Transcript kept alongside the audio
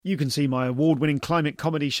You can see my award-winning climate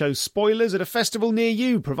comedy show Spoilers at a festival near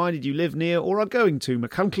you, provided you live near or are going to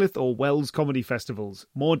Machynlleth or Wells comedy festivals.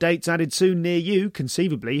 More dates added soon near you.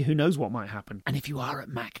 Conceivably, who knows what might happen. And if you are at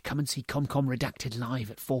Mac, come and see ComCom Redacted live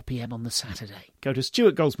at 4 p.m. on the Saturday. Go to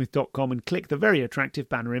stuartgoldsmith.com and click the very attractive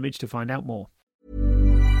banner image to find out more.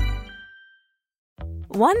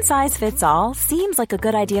 One size fits all seems like a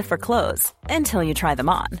good idea for clothes until you try them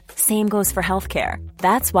on. Same goes for healthcare.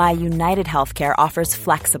 That's why United Healthcare offers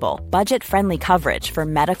flexible, budget-friendly coverage for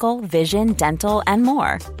medical, vision, dental, and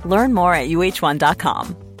more. Learn more at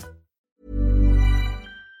uh1.com.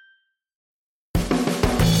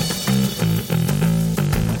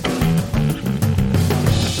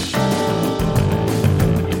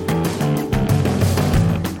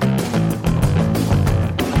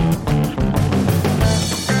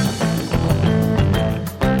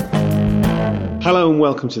 Hello and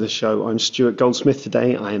welcome to the show. I'm Stuart Goldsmith.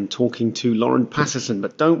 Today I am talking to Lauren Pattison,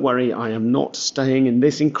 but don't worry, I am not staying in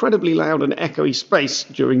this incredibly loud and echoey space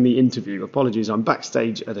during the interview. Apologies, I'm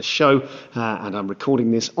backstage at a show and I'm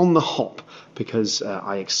recording this on the hop because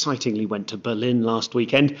I excitingly went to Berlin last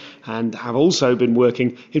weekend and have also been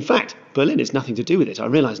working. In fact, Berlin has nothing to do with it. I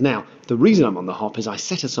realise now the reason I'm on the hop is I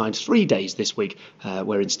set aside 3 days this week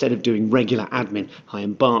where instead of doing regular admin, I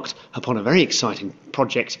embarked upon a very exciting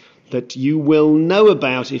project that you will know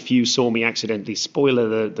about if you saw me accidentally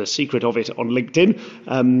spoiler the secret of it on LinkedIn.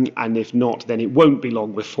 And if not, then it won't be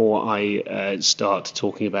long before I start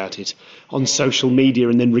talking about it on social media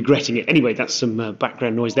and then regretting it. Anyway, that's some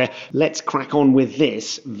background noise there. Let's crack on with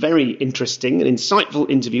this very interesting and insightful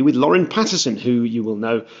interview with Lauren Pattison, who you will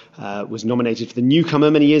know was nominated for the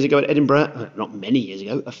Newcomer many years ago at Edinburgh. Not many years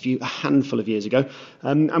ago, a handful of years ago.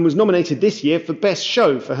 And was nominated this year for Best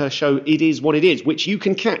Show for her show It Is What It Is, which you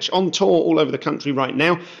can catch on tour all over the country right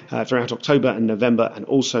now throughout October and November, and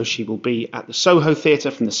also she will be at the Soho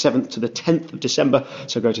Theatre from the 7th to the 10th of December,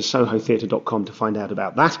 so go to sohotheatre.com to find out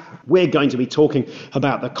about that. We're going to be talking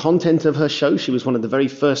about the content of her show. She was one of the very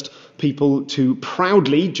first people to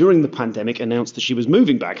proudly, during the pandemic, announce that she was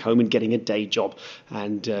moving back home and getting a day job,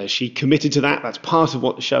 and she committed to that. That's part of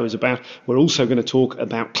what the show is about. We're also going to talk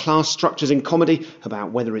about class structures in comedy,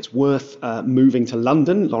 about whether it's worth moving to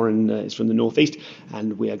London. Lauren is from the Northeast,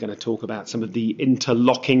 and we are going to talk about some of the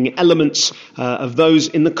interlocking elements of those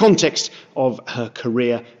in the context of her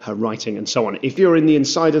career, her writing, and so on. If you're in the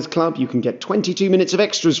Insiders Club, you can get 22 minutes of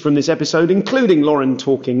extras from this episode, including Lauren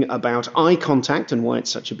talking about eye contact and why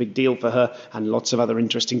it's such a big deal for her, and lots of other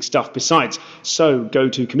interesting stuff besides. So go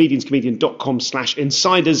to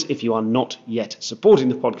comedianscomedian.com/insiders if you are not yet supporting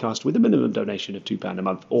the podcast with a minimum donation of £2 a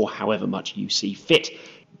month, or however much you see fit.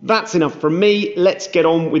 That's enough from me. Let's get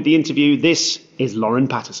on with the interview. This is Lauren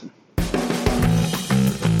Pattison.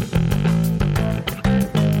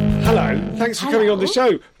 Hello, thanks for coming on the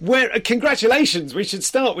show. Congratulations, we should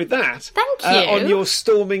start with that. Thank you. On your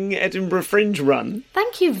storming Edinburgh Fringe run.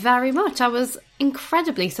 Thank you very much. I was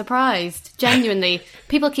incredibly surprised, genuinely.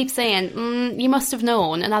 People keep saying, you must have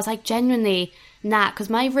known. And I was like, genuinely, nah, because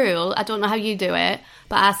my rule, I don't know how you do it,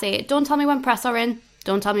 but I say, don't tell me when press are in,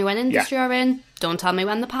 don't tell me when industry are in, don't tell me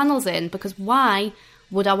when the panel's in, because why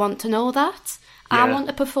would I want to know that? Yeah. I want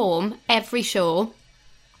to perform every show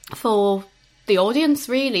for the audience,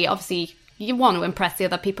 really. Obviously, you want to impress the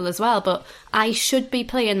other people as well, but I should be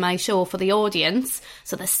playing my show for the audience.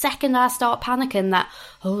 So the second I start panicking that,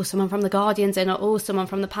 oh, someone from the Guardian's in, or oh, someone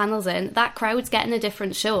from the panel's in, that crowd's getting a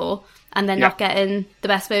different show and they're not getting the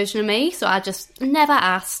best version of me. So I just never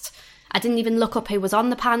asked. I didn't even look up who was on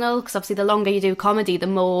the panel, because obviously the longer you do comedy, the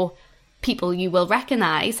more people you will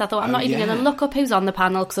recognise. I thought, I'm not even going to look up who's on the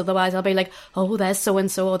panel, because otherwise I'll be like, oh, there's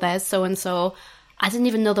so-and-so, or there's so-and-so. I didn't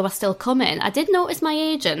even know they were still coming. I did notice my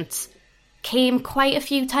agent came quite a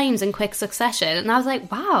few times in quick succession, and I was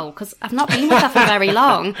like, wow, because I've not been with her for very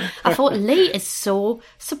long. I thought, Lee is so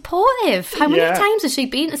supportive. How many times has she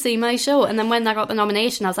been to see my show? And then when I got the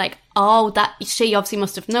nomination, I was like, oh, that she obviously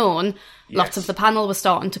must have known. Lots of the panel was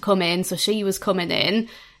starting to come in, so she was coming in,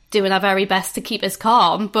 doing her very best to keep us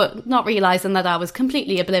calm, but not realising that I was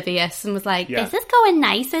completely oblivious, and was like, this is going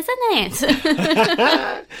nice, isn't it?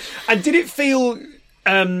 And did it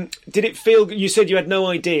feel, you said you had no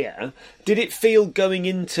idea, did it feel going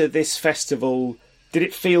into this festival, did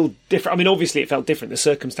it feel different? I mean, obviously it felt different, the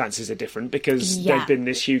circumstances are different, because there'd been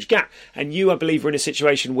this huge gap, and you, I believe, were in a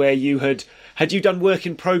situation where you had you done work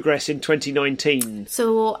in progress in 2019?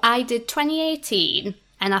 So I did 2018,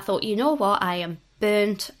 and I thought, you know what, I am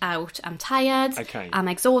burnt out. I'm tired. Okay. I'm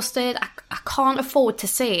exhausted. I can't afford to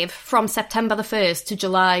save from September the 1st to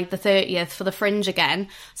July the 30th for the Fringe again.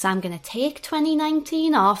 So I'm going to take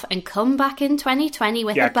 2019 off and come back in 2020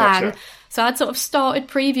 with a bang. Gotcha. So I'd sort of started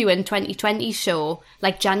previewing 2020's show,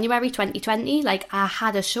 like January 2020. Like, I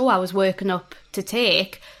had a show I was working up to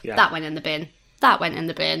take. Yeah. That went in the bin.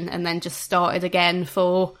 And then just started again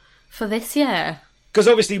for this year. Because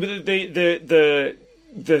obviously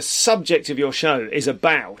the subject of your show is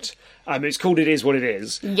about... it's called It Is What It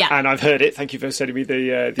Is. Yeah. And I've heard it. Thank you for sending me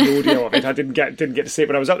the audio of it. I didn't get to see it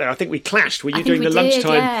when I was up there. I think we clashed. Were you doing the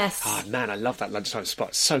lunchtime? Yes. Oh, man, I love that lunchtime spot.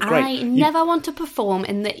 It's so great. I never want to perform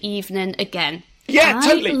in the evening again. Yeah,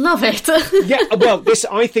 totally. I love it. Yeah, well,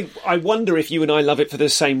 I wonder if you and I love it for the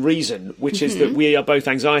same reason, which is that we are both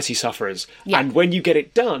anxiety sufferers. Yeah. And when you get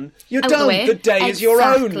it done, you're Out the done. way. The day is your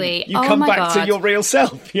own. Exactly. You Oh come my back to God. your real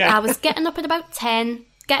self. Yeah. I was getting up at about 10,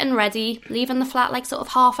 getting ready, leaving the flat like sort of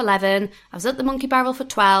 11:30. I was at the Monkey Barrel for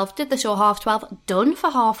 12, did the show 12:30, done for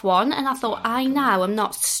 1:30. And I thought, I now am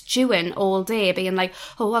not stewing all day being like,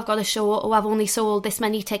 oh, I've got a show, oh, I've only sold this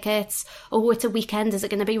many tickets, oh, it's a weekend, is it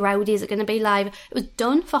going to be rowdy, is it going to be live? It was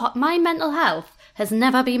done for my mental health has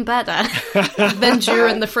never been better than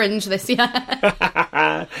during the Fringe this year.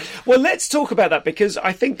 Well, let's talk about that, because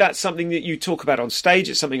I think that's something that you talk about on stage.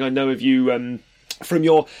 It's something I know of you from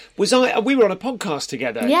your... we were on a podcast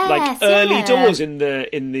together, Yes, like early yeah. doors in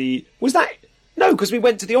the... Was that... No, because we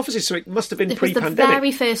went to the offices, so it must have been It was the pre-pandemic.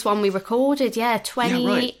 very first one we recorded,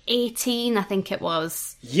 2018, I think it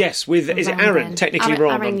was. Yes, with... Is it Around Aaron? then. Technically Aaron,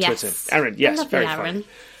 wrong on yes. Twitter. Aaron, yes, Lovely very Aaron.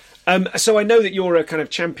 fun. So I know that you're a kind of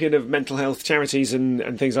champion of mental health charities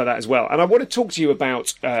and things like that as well. And I want to talk to you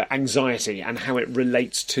about anxiety and how it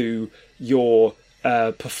relates to your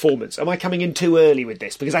performance. Am I coming in too early with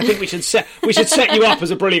this? Because I think we should set you up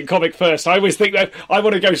as a brilliant comic first. I always think that I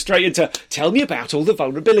want to go straight into tell me about all the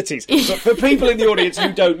vulnerabilities. But for people in the audience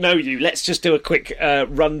who don't know you, let's just do a quick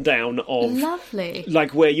rundown of Lovely.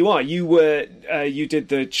 like where you are. You were you did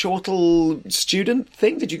the Chortle student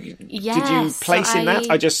thing. Did you Yes, place in that?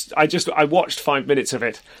 I watched 5 minutes of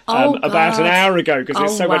it about God. an hour ago, because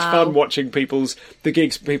it's Oh, so much wow. fun watching the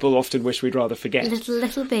gigs people often wish we'd rather forget.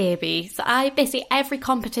 Little baby. So I basically, every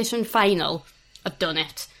competition final, I've done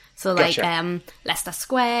it. So like Gotcha. Leicester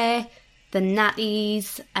Square, the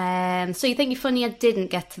Natties. So You Think You're Funny, I didn't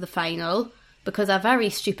get to the final because I very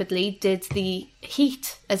stupidly did the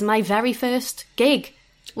Heat as my very first gig.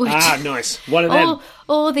 Which, Nice. One of them.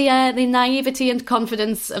 the naivety and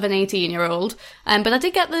confidence of an 18-year-old. But I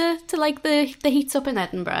did get the Heats up in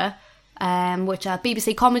Edinburgh. Which are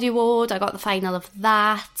BBC Comedy Award. I got the final of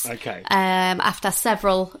that. Okay. After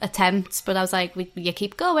several attempts, but I was like, you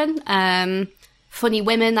keep going. Funny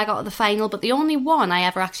Women, I got the final, but the only one I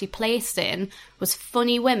ever actually placed in was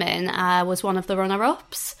Funny Women. I was one of the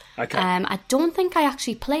runner-ups. Okay. I don't think I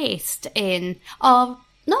actually placed in...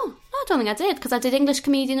 No, I don't think I did, because I did English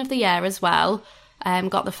Comedian of the Year as well.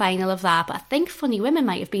 Got the final of that, but I think Funny Women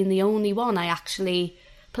might have been the only one I actually...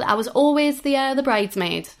 I was always the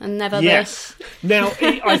bridesmaid and never Yes. Now,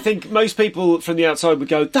 I think most people from the outside would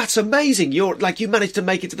go, that's amazing. You managed to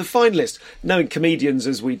make it to the finalist. Knowing comedians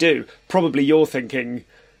as we do, probably you're thinking,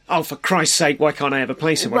 oh, for Christ's sake, why can't I ever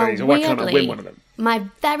place in one of these? Or why can't I win one of them? My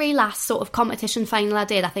very last sort of competition final I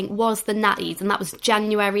did, I think, was the Natties, and that was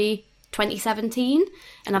January 2017.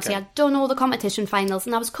 And obviously I'd done all the competition finals,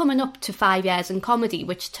 and I was coming up to 5 years in comedy,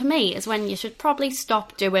 which to me is when you should probably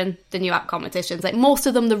stop doing the new act competitions. Like, most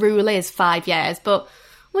of them, the rule is 5 years, but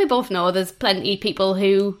we both know there's plenty of people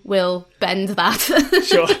who will bend that.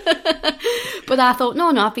 Sure. But I thought,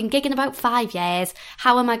 no, I've been gigging about 5 years.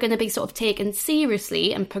 How am I going to be sort of taken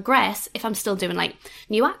seriously and progress if I'm still doing like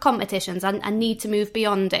new act competitions? I need to move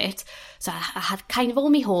beyond it. So I had kind of all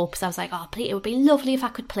my hopes. I was like, it would be lovely if I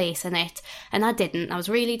could place in it. And I didn't. I was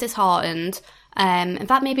really disheartened. In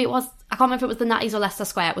fact, maybe it was, I can't remember if it was the Natties or Leicester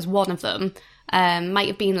Square. It was one of them. Might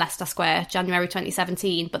have been Leicester Square, January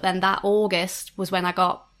 2017. But then that August was when I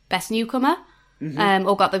got Best Newcomer.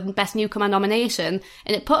 Or got the Best Newcomer nomination,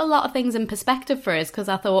 and it put a lot of things in perspective for us, because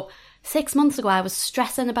I thought 6 months ago I was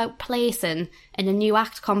stressing about placing in a new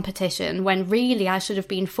act competition when really I should have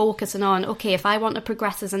been focusing on, okay, if I want to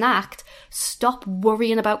progress as an act, stop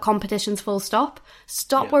worrying about competitions, full stop.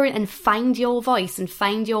 Stop worrying and find your voice and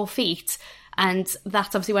find your feet. And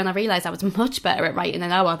that's obviously when I realised I was much better at writing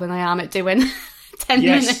an hour than I am at doing 10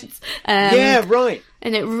 minutes. Yeah, right.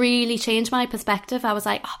 And it really changed my perspective. I was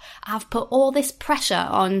like, I've put all this pressure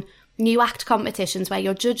on new act competitions where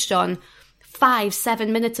you're judged on 5-7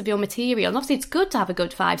 minutes of your material. And obviously it's good to have a good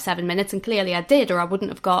 5-7 minutes, and clearly I did, or I wouldn't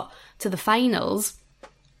have got to the finals.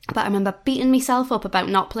 But I remember beating myself up about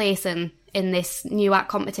not placing in this new act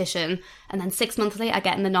competition, and then 6 months later I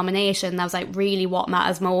get in the nomination, and I was like, really, what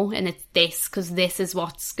matters more? And it's this, because this is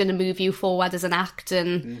what's going to move you forward as an act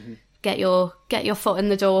and get your foot in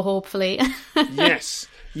the door, hopefully. Yes.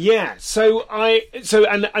 Yeah,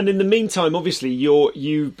 and in the meantime, obviously,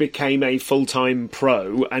 you became a full-time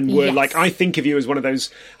pro, and were like, I think of you as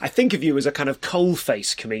a kind of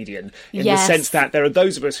coal-face comedian, in the sense that there are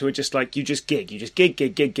those of us who are just like, you just gig.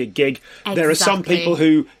 Exactly. There are some people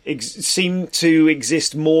who seem to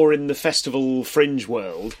exist more in the festival fringe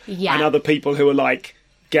world, and other people who are like,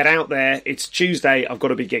 get out there, it's Tuesday, I've got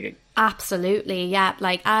to be gigging. Absolutely, yeah.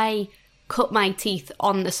 Like, I cut my teeth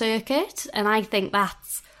on the circuit, and I think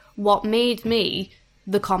that's what made me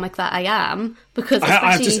the comic that I am, because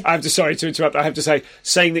I have to sorry to interrupt, I have to say,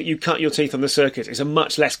 saying that you cut your teeth on the circuit is a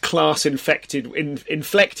much less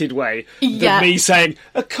inflected way than me saying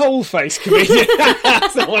a coal-face comedian.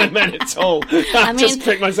 That's not what I meant at all. I just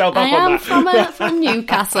picked myself up on that. I am from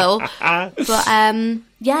Newcastle, but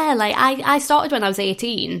like I started when I was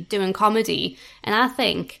 18 doing comedy, and I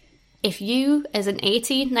think if you, as an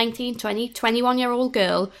 18, 19, 20, 21-year-old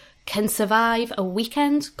girl, can survive a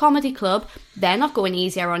weekend comedy club, they're not going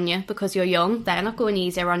easier on you because you're young. They're not going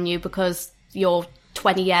easier on you because you're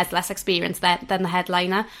 20 years less experienced than the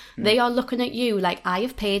headliner. They are looking at you like, I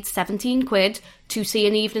have paid 17 quid to see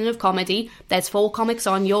an evening of comedy. There's 4 comics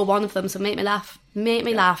on, you're one of them, so make me laugh.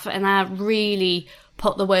 And I really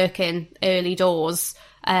put the work in early doors.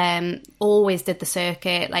 Always did the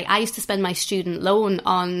circuit. Like, I used to spend my student loan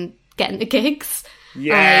on getting the gigs.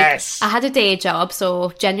 Yes. I had a day job,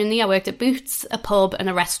 so genuinely I worked at Boots, a pub and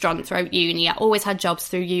a restaurant throughout uni. I always had jobs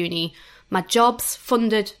through uni. My jobs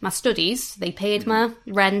funded my studies. They paid my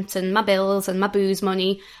rent and my bills and my booze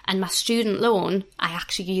money, and my student loan I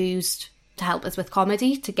actually used to help us with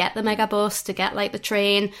comedy, to get the megabus, to get like the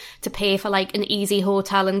train, to pay for like an easy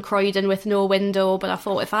hotel in Croydon with no window. But I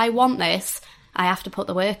thought, if I want this, I have to put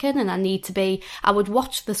the work in, and I would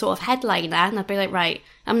watch the sort of headliner and I'd be like, right,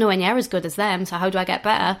 I'm nowhere near as good as them, so how do I get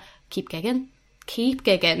better? Keep gigging.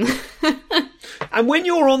 And when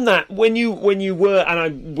you're on that, when you were,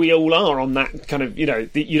 and we all are on that kind of,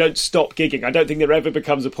 you don't stop gigging. I don't think there ever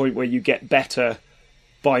becomes a point where you get better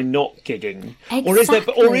by not gigging.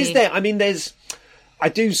 Exactly. Or is there, I mean, I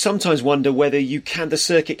do sometimes wonder whether the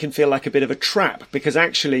circuit can feel like a bit of a trap, because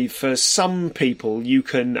actually for some people you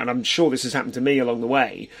can, and I'm sure this has happened to me along the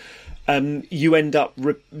way, you end up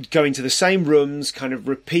going to the same rooms, kind of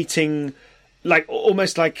repeating, like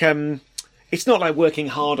almost like, it's not like working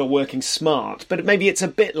hard or working smart, but maybe it's a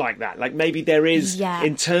bit like that. Like maybe there is,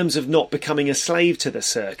 in terms of not becoming a slave to the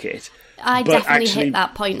circuit. I definitely hit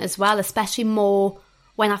that point as well, especially more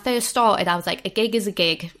when I first started. I was like, a gig is a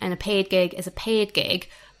gig and a paid gig is a paid gig.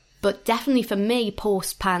 But definitely for me,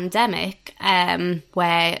 post-pandemic,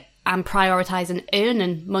 where I'm prioritising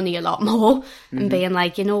earning money a lot more and being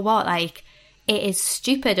like, you know what, like, it is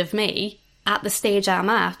stupid of me at the stage I'm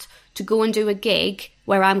at to go and do a gig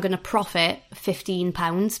where I'm going to profit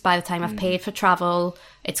 £15 by the time I've paid for travel.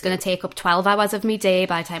 It's going to take up 12 hours of my day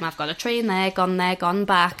by the time I've got a train there, gone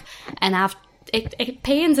back. And it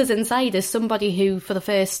pains us inside as somebody who, for the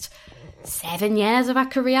first 7 years of our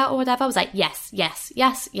career or whatever, I was like, yes,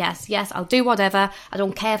 I'll do whatever. I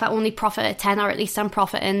don't care if I only profit at 10, or at least I'm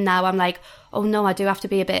profiting. Now I'm like, oh no, I do have to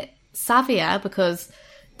be a bit savvier because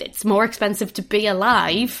it's more expensive to be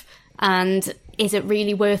alive. And is it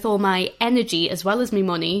really worth all my energy as well as my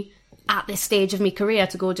money at this stage of my career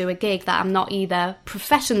to go do a gig that I'm not either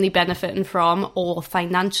professionally benefiting from or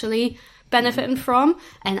financially benefiting from?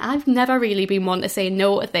 And I've never really been one to say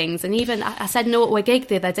no to things. And even I said no to a gig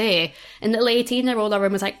the other day, and the little 18-year-old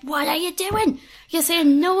room was like, what are you doing? You're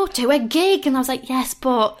saying no to a gig. And I was like, yes,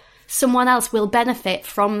 but someone else will benefit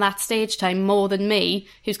from that stage time more than me,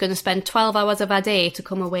 who's going to spend 12 hours of a day to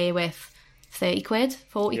come away with 30 quid,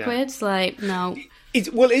 40 quid. Like, no.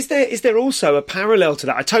 Is there also a parallel to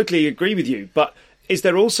that? I totally agree with you, but is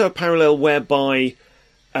there also a parallel whereby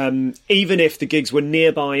even if the gigs were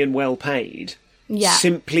nearby and well paid,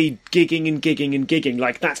 simply gigging and gigging and gigging,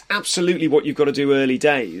 like that's absolutely what you've got to do early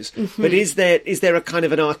days. But is there a kind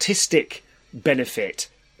of an artistic benefit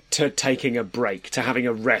to taking a break, to having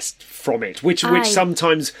a rest from it, which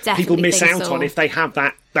sometimes people miss out on if they have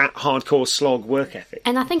that hardcore slog work ethic?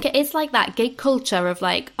 And I think it is like that gig culture of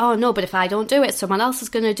like, oh no, but if I don't do it, someone else is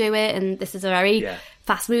going to do it, and this is a very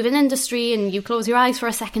fast-moving industry, and you close your eyes for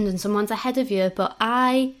a second and someone's ahead of you. But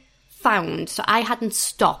I hadn't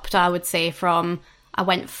stopped, I would say, I started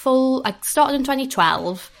in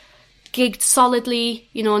 2012, gigged solidly,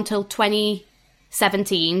 until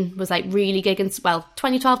 2017, was like really gigging. Well,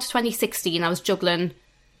 2012 to 2016, I was juggling,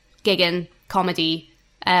 gigging, comedy,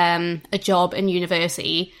 a job in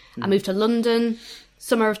university. I moved to London,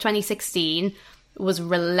 summer of 2016, was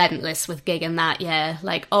relentless with gigging that year.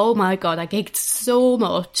 Like, oh my God, I gigged so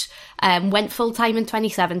much. Went full-time in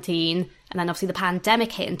 2017, and then obviously the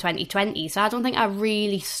pandemic hit in 2020. So I don't think I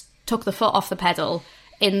really took the foot off the pedal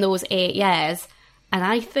in those 8 years. And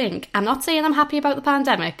I think, I'm not saying I'm happy about the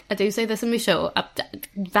pandemic. I do say this in my show. I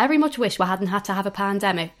very much wish we hadn't had to have a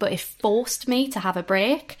pandemic, but it forced me to have a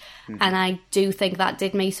break. Mm-hmm. And I do think that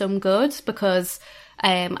did me some good, because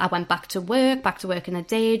I went back to work in a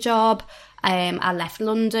day job. I left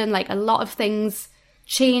London. Like, a lot of things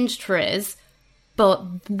changed for us.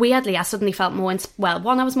 But weirdly, I suddenly felt more,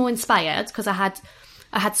 one, I was more inspired because I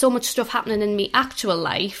had so much stuff happening in my actual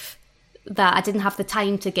life that I didn't have the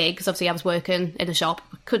time to gig, because obviously I was working in a shop,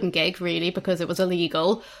 couldn't gig really because it was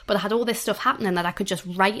illegal, but I had all this stuff happening that I could just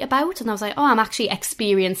write about, and I was like, oh, I'm actually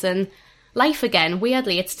experiencing life again.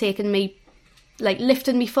 Weirdly, it's taken me, like,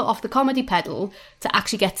 lifting me foot off the comedy pedal to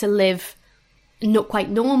actually get to live not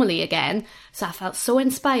quite normally again. So I felt so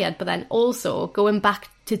inspired, but then also going back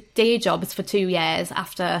to day jobs for 2 years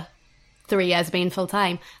after 3 years being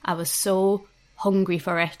full-time, I was so hungry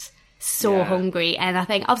for it. Hungry. And I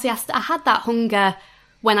think obviously I had that hunger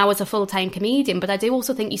when I was a full-time comedian, but I do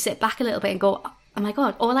also think you sit back a little bit and go, oh my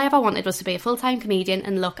God, all I ever wanted was to be a full-time comedian,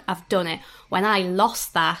 and look, I've done it. When I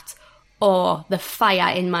lost that, or the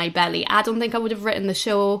fire in my belly, I don't think I would have written the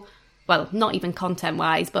show, well, not even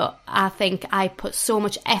content-wise, but I think I put so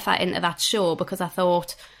much effort into that show because I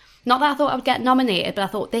thought, not that I thought I would get nominated, but I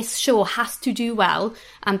thought this show has to do well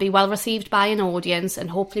and be well received by an audience and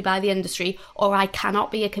hopefully by the industry, or I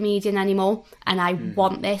cannot be a comedian anymore. And I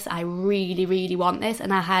want this. I really, really want this.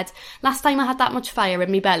 And last time I had that much fire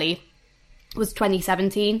in my belly was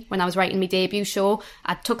 2017 when I was writing my debut show.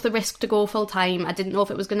 I took the risk to go full time. I didn't know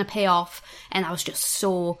if it was going to pay off, and I was just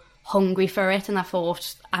so hungry for it. And I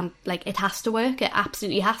thought, it has to work. It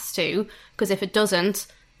absolutely has to, because if it doesn't,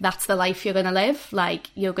 that's the life you're going to live. Like,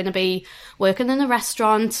 you're going to be working in a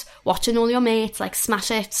restaurant, watching all your mates, like, smash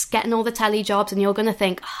it, getting all the telly jobs, and you're going to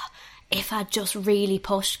think, if I just really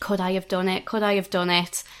pushed, could I have done it? Could I have done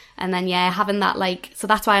it? And then, having that, so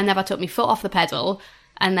that's why I never took my foot off the pedal.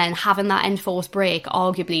 And then having that enforced break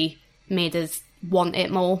arguably made us want it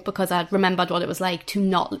more, because I remembered what it was like to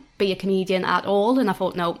not be a comedian at all. And I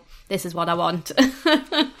thought, no, this is what I want.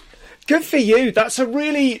 Good for you. That's a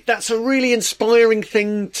really inspiring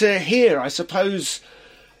thing to hear. I suppose,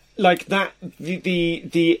 like, that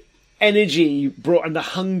the energy brought, and the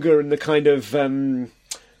hunger, and the kind of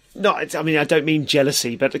I don't mean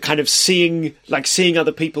jealousy, but the kind of seeing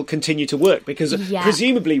other people continue to work, because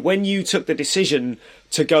presumably when you took the decision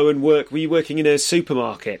to go and work, were you working in a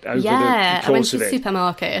supermarket over the course of it? I went to the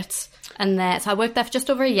supermarket, and so I worked there for just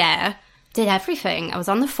over a year. Did everything. I was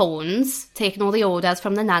on the phones, taking all the orders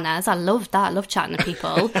from the nanas. I loved that. I loved chatting to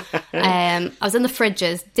people. I was in the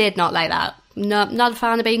fridges. Did not like that. No, not a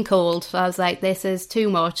fan of being cold. So I was like, this is too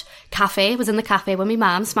much. Cafe. Was in the cafe with my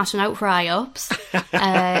mum, smashing out fry-ups.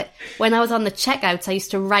 When I was on the checkouts, I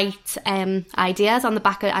used to write ideas on the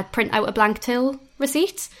back. I'd print out a blank till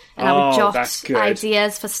receipt, and I would jot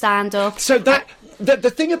ideas for stand-up. So that...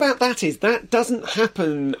 The thing about that is that doesn't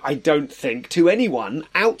happen, I don't think, to anyone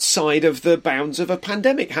outside of the bounds of a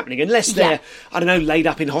pandemic happening, unless they're, I don't know, laid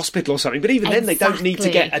up in hospital or something. But even then, they don't need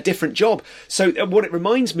to get a different job. So what it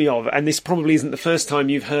reminds me of, and this probably isn't the first time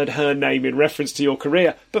you've heard her name in reference to your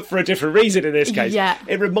career, but for a different reason in this case,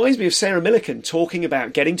 it reminds me of Sarah Millican talking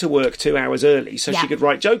about getting to work 2 hours early so she could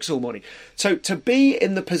write jokes all morning. So to be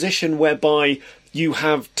in the position whereby you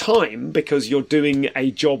have time because you're doing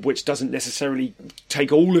a job which doesn't necessarily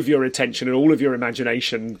take all of your attention and all of your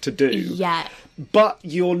imagination to do. Yeah. But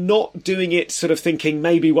you're not doing it sort of thinking,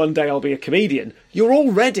 maybe one day I'll be a comedian. You're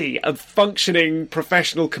already a functioning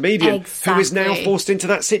professional comedian who is now forced into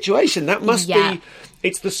that situation. That must be...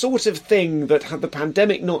 It's the sort of thing that, had the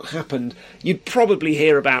pandemic not happened, you'd probably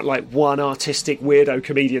hear about, like, one artistic weirdo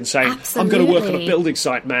comedian saying, I'm going to work on a building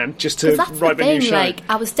site, man, just to write my new show. Like,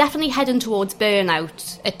 I was definitely heading towards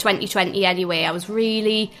burnout at 2020 anyway. I was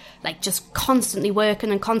really, like, just constantly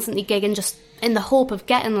working and constantly gigging, just in the hope of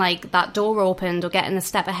getting, like, that door opened or getting a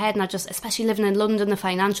step ahead. And I just, especially living in London, the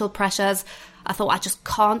financial pressures, I thought I just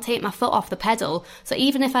can't take my foot off the pedal. So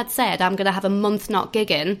even if I'd said I'm going to have a month not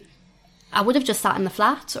gigging, I would have just sat in the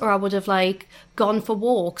flat, or I would have, like, gone for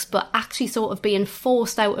walks, but actually sort of being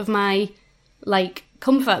forced out of my, like,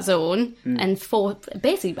 comfort zone and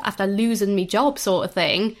basically after losing my job sort of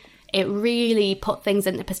thing, it really put things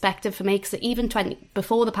into perspective for me, because even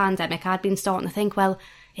before the pandemic, I'd been starting to think, well,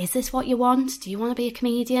 is this what you want? Do you want to be a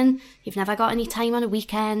comedian? You've never got any time on the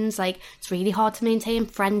weekends. Like, it's really hard to maintain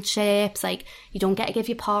friendships. Like, you don't get to give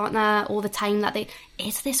your partner all the time that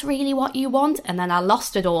is this really what you want? And then I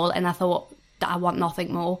lost it all and I thought, I want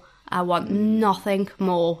nothing more. I want nothing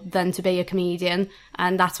more than to be a comedian.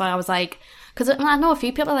 And that's why I was like, because I know a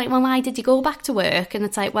few people are like, well, why did you go back to work? And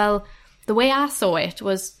it's like, well, the way I saw it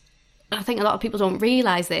was, I think a lot of people don't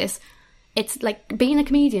realise this, it's like being a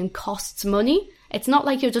comedian costs money. It's not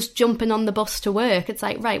like you're just jumping on the bus to work. It's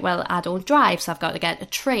like, right, well, I don't drive, so I've got to get a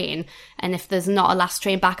train. And if there's not a last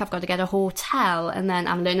train back, I've got to get a hotel. And then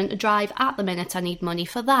I'm learning to drive at the minute. I need money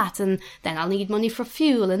for that. And then I'll need money for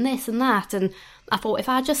fuel and this and that. And I thought, if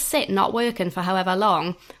I just sit not working for however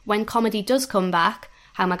long, when comedy does come back,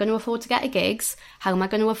 how am I going to afford to get a gigs? How am I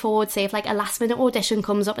going to afford, say, if like a last minute audition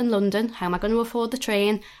comes up in London, how am I going to afford the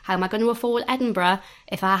train? How am I going to afford Edinburgh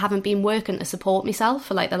if I haven't been working to support myself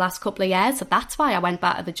for like the last couple of years? So that's why I went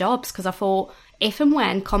back to the jobs, because I thought, if and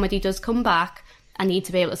when comedy does come back, I need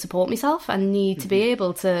to be able to support myself. I need to be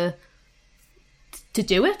able to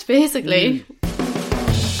do it, basically.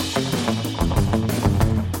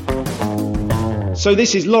 So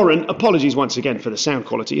this is Lauren. Apologies once again for the sound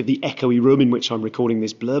quality of the echoey room in which I'm recording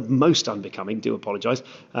this blurb. Most unbecoming, do apologise.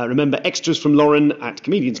 Remember, extras from Lauren at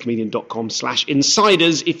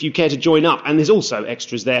comedianscomedian.com/insiders if you care to join up. And there's also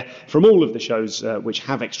extras there from all of the shows which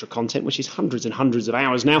have extra content, which is hundreds and hundreds of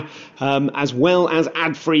hours now, as well as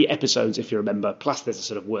ad-free episodes, if you remember. Plus there's a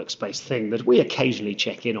sort of workspace thing that we occasionally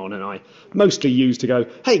check in on, and I mostly use to go,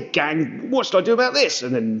 hey gang, what should I do about this?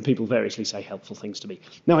 And then people variously say helpful things to me.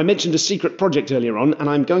 Now, I mentioned a secret project earlier on, and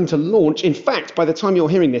I'm going to launch, in fact, by the time you're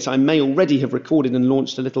hearing this, I may already have recorded and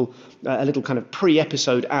launched a little kind of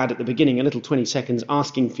pre-episode ad at the beginning, a little 20 seconds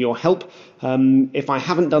asking for your help. If I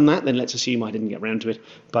haven't done that, then let's assume I didn't get around to it,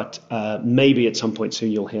 but maybe at some point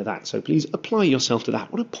soon you'll hear that. So please apply yourself to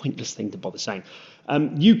that. What a pointless thing to bother saying.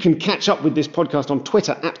 You can catch up with this podcast on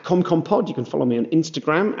Twitter at ComComPod. You can follow me on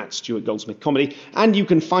Instagram at Stuart Goldsmith Comedy. And you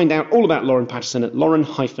can find out all about Lauren Pattison at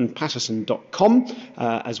lauren-pattison.com,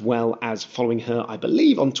 as well as following her, I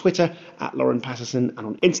believe, on Twitter at Lauren Pattison and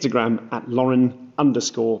on Instagram at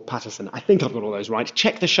Lauren_Pattison. I think I've got all those right.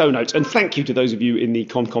 Check the show notes. And thank you to those of you in the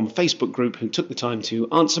ComCom Facebook group who took the time to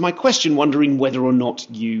answer my question, wondering whether or not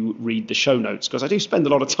you read the show notes, because I do spend a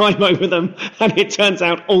lot of time over them, and it turns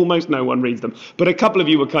out almost no one reads them. But a couple of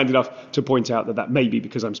you were kind enough to point out that may be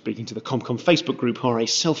because I'm speaking to the ComCom Facebook group, who are a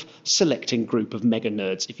self-selecting group of mega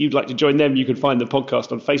nerds. If you'd like to join them, you can find the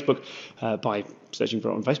podcast on Facebook by searching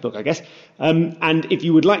for it on Facebook, I guess. And if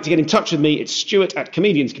you would like to get in touch with me, it's Stuart at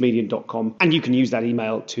comedianscomedian.com, and you can use that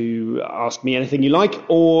email to ask me anything you like.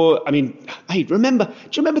 Or, I mean, hey, do you remember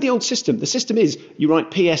the old system? The system is you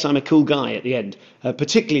write P.S. I'm a cool guy at the end,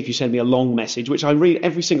 particularly if you send me a long message, which I read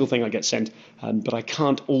every single thing I get sent, but I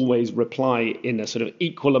can't always reply in a sort of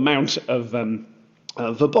equal amount of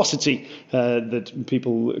verbosity that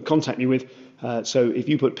people contact me with. So if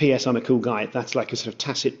you put P.S. I'm a cool guy, that's like a sort of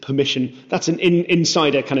tacit permission. That's an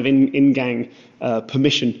insider kind of in-gang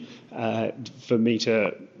permission for me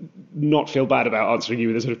to not feel bad about answering you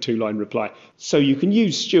with a sort of 2-line reply. So you can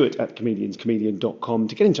use Stuart at comedianscomedian.com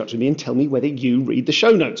to get in touch with me and tell me whether you read the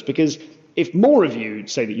show notes, because if more of you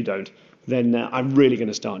say that you don't, then I'm really going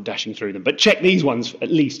to start dashing through them. But check these ones, at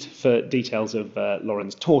least, for details of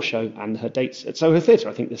Lauren's tour show and her dates at Soho Theatre,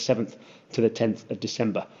 I think the 7th to the 10th of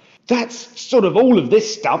December. That's sort of all of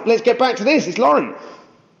this stuff. Let's get back to this. It's Lauren.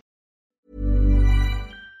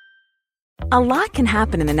 A lot can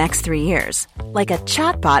happen in the next 3 years. Like a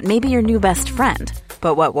chatbot may be your new best friend.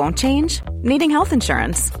 But what won't change? Needing health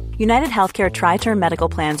insurance. United Healthcare Tri-Term Medical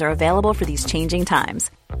Plans are available for these changing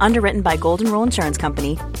times. Underwritten by Golden Rule Insurance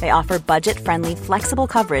Company, they offer budget-friendly, flexible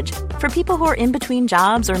coverage for people who are in between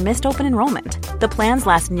jobs or missed open enrollment. The plans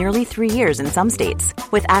last nearly 3 years in some states,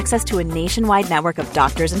 with access to a nationwide network of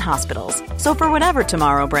doctors and hospitals. So for whatever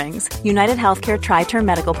tomorrow brings, United Healthcare Tri-Term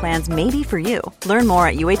Medical Plans may be for you. Learn more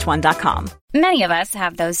at uh1.com. Many of us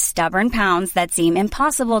have those stubborn pounds that seem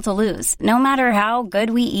impossible to lose, no matter how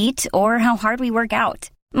good we eat or how hard we work out.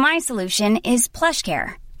 My solution is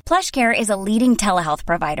PlushCare. PlushCare is a leading telehealth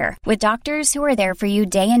provider with doctors who are there for you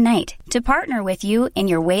day and night to partner with you in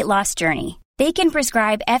your weight loss journey. They can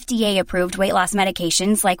prescribe FDA-approved weight loss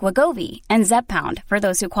medications like Wegovy and Zepbound for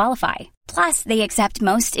those who qualify. Plus, they accept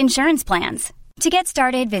most insurance plans. To get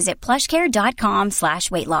started, visit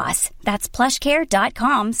plushcare.com/weight loss. That's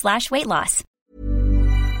plushcare.com/weight loss.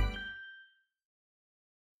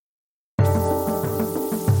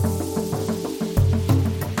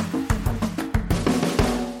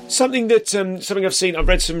 something that something I've seen. I've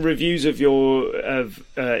read some reviews of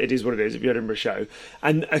It Is What It Is, of your Edinburgh show,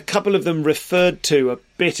 and a couple of them referred to a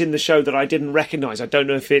bit in the show that I didn't recognise. I don't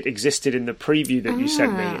know if it existed in the preview that you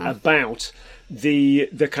sent me, about the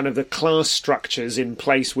kind of the class structures in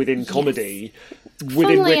place within comedy.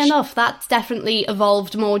 Funnily enough, that's definitely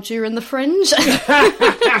evolved more during the Fringe.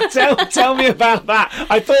 tell me about that.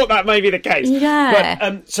 I thought that may be the case. Yeah.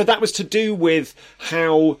 But, so that was to do with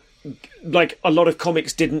how, like, a lot of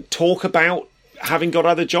comics didn't talk about having got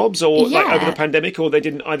other jobs, or like over the pandemic, or they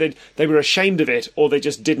didn't, either they were ashamed of it, or they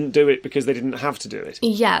just didn't do it because they didn't have to do it.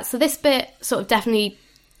 Yeah, so this bit sort of definitely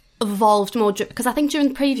evolved more, because I think during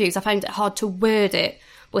the previews I found it hard to word it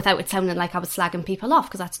without it sounding like I was slagging people off,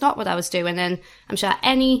 because that's not what I was doing. And I'm sure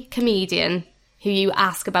any comedian who you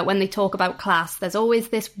ask about when they talk about class, there's always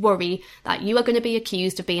this worry that you are going to be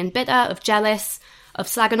accused of being bitter, of jealous, of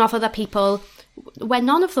slagging off other people. We're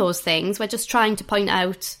none of those things. We're just trying to point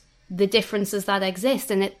out the differences that exist.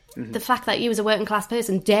 And the fact that you as a working class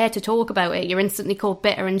person dare to talk about it, you're instantly called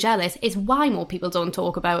bitter and jealous, is why more people don't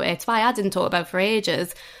talk about it. It's why I didn't talk about it for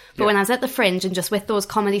ages. But when I was at the Fringe and just with those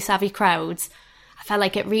comedy savvy crowds, I felt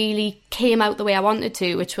like it really came out the way I wanted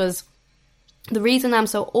to, which was the reason I'm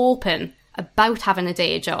so open about having a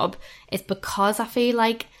day job is because I feel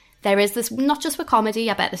like there is this, not just for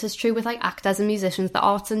comedy, I bet this is true with like actors and musicians, the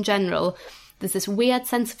arts in general, there's this weird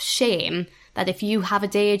sense of shame that if you have a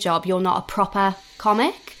day job, you're not a proper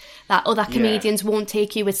comic, that other comedians won't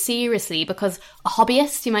take you as seriously because a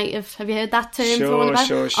hobbyist, you might have you heard that term thrown about?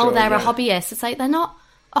 Sure, oh, they're a hobbyist. It's like, they're not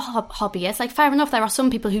a hobbyist. Like, fair enough, there are some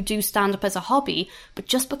people who do stand-up as a hobby, but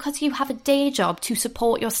just because you have a day job to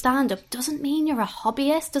support your stand-up doesn't mean you're a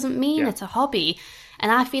hobbyist, doesn't mean it's a hobby. And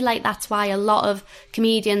I feel like that's why a lot of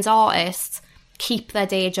comedians, artists, keep their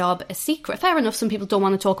day job a secret. Fair enough, some people don't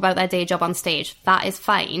want to talk about their day job on stage. That is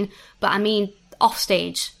fine. But I mean, off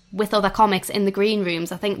stage, with other comics in the green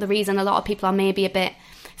rooms, I think the reason a lot of people are maybe a bit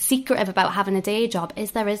secretive about having a day job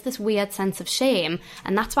is there is this weird sense of shame,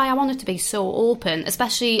 and that's why I wanted to be so open,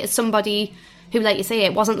 especially as somebody who, like you say,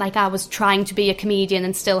 it wasn't like I was trying to be a comedian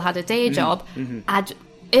and still had a day job. I'd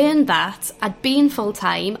earned that, I'd been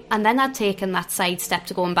full-time, and then I'd taken that side step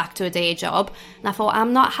to going back to a day job, and I thought,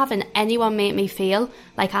 I'm not having anyone make me feel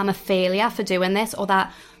like I'm a failure for doing this, or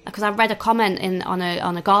that, because I read a comment on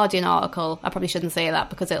a Guardian article. I probably shouldn't say that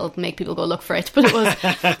because it'll make people go look for it, but it was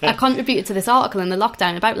I contributed to this article in the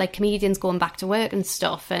lockdown about like comedians going back to work and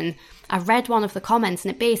stuff, and I read one of the comments,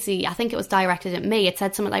 and it basically, I think it was directed at me, it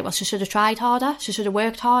said something like, well, she should have tried harder, she should have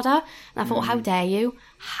worked harder. And I thought, how dare you,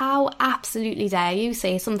 how absolutely dare you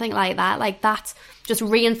say something like that? Like, that just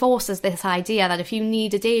reinforces this idea that if you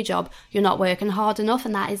need a day job, you're not working hard enough,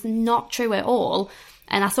 and that is not true at all.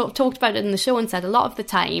 And I sort of talked about it in the show and said a lot of the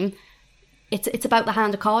time, it's about the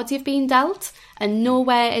hand of cards you've been dealt. And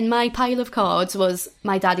nowhere in my pile of cards was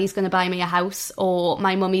my daddy's going to buy me a house or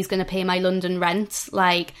my mummy's going to pay my London rent.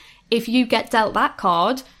 Like, if you get dealt that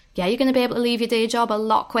card, you're going to be able to leave your day job a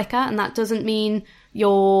lot quicker. And that doesn't mean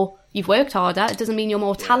you've worked harder. It doesn't mean you're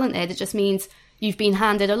more talented. It just means you've been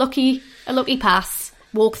handed a lucky pass,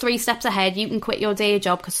 walk 3 steps ahead, you can quit your day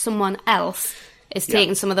job because someone else is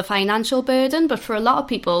taking some of the financial burden. But for a lot of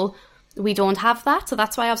people, we don't have that. So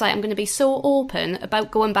that's why I was like, I'm going to be so open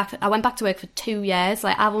about going back. I went back to work for 2 years.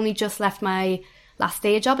 Like, I've only just left my last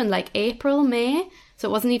day job in like April, May. So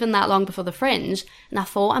it wasn't even that long before the Fringe. And I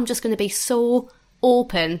thought, I'm just going to be so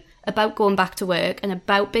open about going back to work and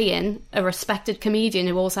about being a respected comedian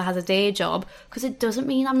who also has a day job, because it doesn't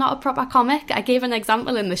mean I'm not a proper comic. I gave an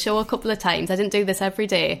example in the show a couple of times. I didn't do this every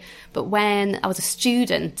day. But when I was a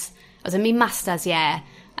student, I was in my master's year,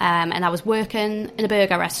 and I was working in a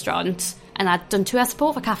burger restaurant, and I'd done tour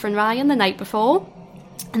support for Catherine Ryan the night before.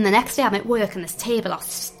 And the next day I'm at work, and this table, I was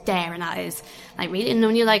staring at us, like, really, and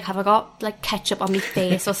then you're like, have I got like ketchup on my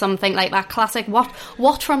face or something, like that classic,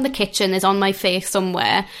 what from the kitchen is on my face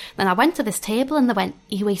somewhere. Then I went to this table, and they went,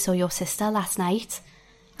 we saw your sister last night.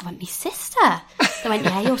 I went, me sister? They went,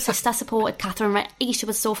 yeah, your sister supported Catherine Ryan. She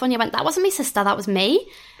was so funny. I went, that wasn't my sister, that was me.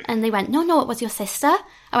 And they went, no, it was your sister.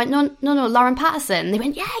 I went, no, Lauren Pattison. They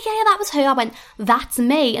went, yeah, that was her. I went, that's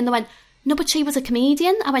me. And they went, no, but she was a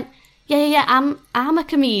comedian. I went, yeah, I'm a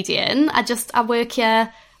comedian. I work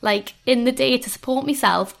here like in the day to support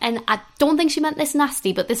myself. And I don't think she meant this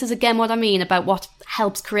nasty, but this is again what I mean about what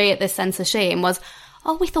helps create this sense of shame was,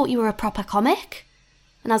 oh, we thought you were a proper comic.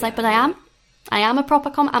 And I was like, but I am. I am a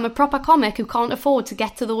proper I'm a proper comic who can't afford to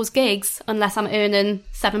get to those gigs unless I'm earning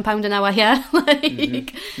 £7 an hour here.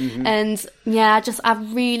 And yeah, I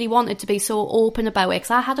really wanted to be so open about it,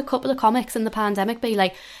 because I had a couple of comics in the pandemic be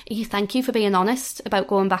like, thank you for being honest about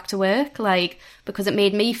going back to work, like, because it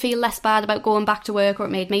made me feel less bad about going back to work, or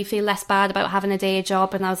it made me feel less bad about having a day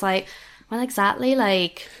job. And I was like, well, exactly,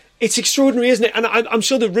 like... It's extraordinary, isn't it? And I'm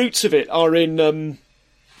sure the roots of it are in...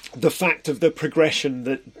 the fact of the progression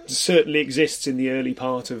that certainly exists in the early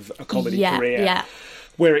part of a comedy career,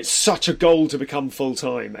 where it's such a goal to become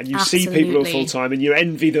full-time, and you see people who are full-time and you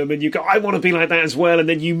envy them and you go, I want to be like that as well, and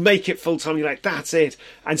then you make it full-time, you're like, that's it.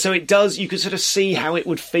 And so it does, you can sort of see how it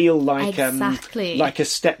would feel like like a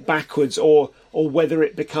step backwards, or whether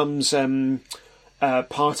it becomes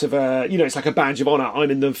part of a, it's like a badge of honour.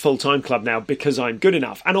 I'm in the full-time club now because I'm good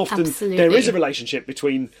enough. And often there is a relationship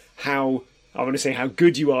between how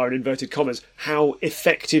good you are, in inverted commas, how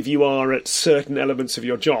effective you are at certain elements of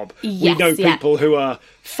your job. Yes, we know people who are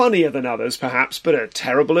funnier than others, perhaps, but are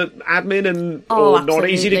terrible at admin or not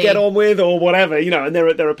easy to get on with, or whatever, and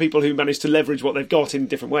there are people who manage to leverage what they've got in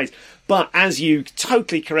different ways. But as you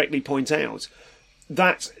totally correctly point out,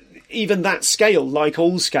 that even that scale, like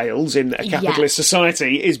all scales in a capitalist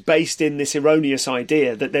society, is based in this erroneous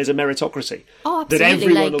idea that there's a meritocracy. Oh, absolutely. That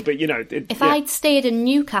everyone will be, if I'd stayed in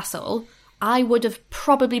Newcastle, I would have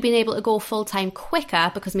probably been able to go full-time quicker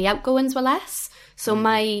because my outgoings were less. So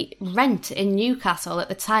my rent in Newcastle at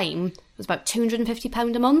the time was about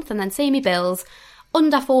 £250 a month, and then say my bills,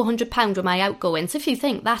 under £400 were my outgoings. If you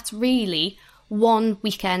think, that's really one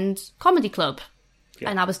weekend comedy club. Yeah.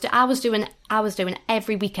 And I was doing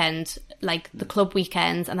every weekend, like the club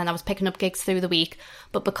weekends, and then I was picking up gigs through the week.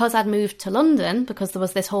 But because I'd moved to London, because there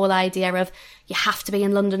was this whole idea of you have to be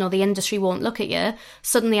in London or the industry won't look at you,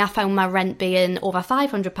 suddenly I found my rent being over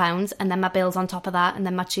 £500, and then my bills on top of that, and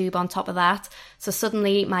then my tube on top of that. So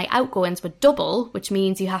suddenly my outgoings were double, which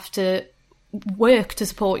means you have to work to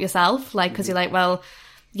support yourself, like, because you're like, well,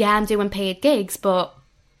 yeah, I'm doing paid gigs, but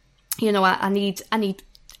I need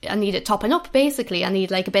it topping up, basically. I need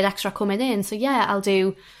like a bit extra coming in. So yeah, I'll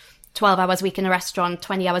do 12 hours a week in a restaurant,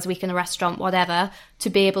 20 hours a week in a restaurant, whatever, to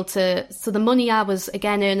be able to... So the money I was,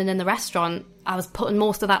 again, earning in the restaurant, I was putting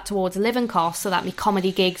most of that towards living costs so that my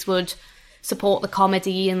comedy gigs would support the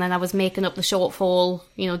comedy, and then I was making up the shortfall,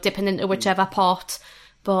 dipping into whichever pot.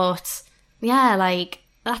 But yeah, like,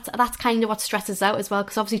 that's kind of what stresses out as well,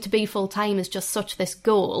 because obviously to be full-time is just such this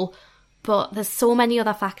goal. But there's so many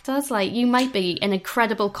other factors. Like, you might be an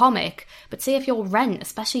incredible comic, but say if your rent,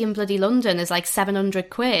 especially in bloody London, is like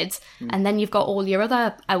 £700, and then you've got all your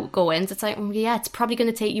other outgoings, it's like, it's probably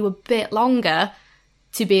going to take you a bit longer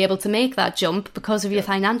to be able to make that jump because of your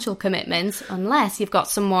financial commitments, unless you've got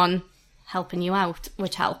someone helping you out,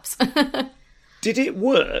 which helps. Did it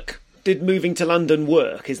work? Did moving to London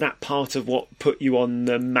work? Is that part of what put you on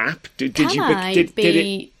the map? Did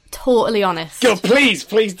be totally honest? God, please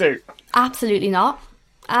do. Absolutely not.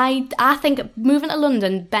 I think moving to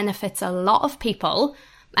London benefits a lot of people,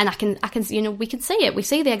 and I can we can see it. We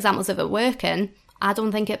see the examples of it working. I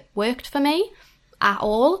don't think it worked for me at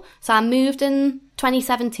all. So I moved in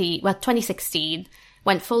 2016,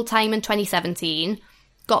 went full time in 2017,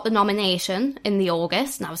 got the nomination in the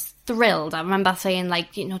August, and I was thrilled. I remember saying,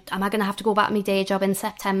 like, am I going to have to go back to my day job in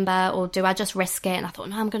September, or do I just risk it? And I thought,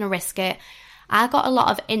 no, I'm going to risk it. I got a lot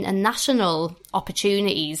of international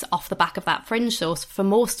opportunities off the back of that fringe show. So for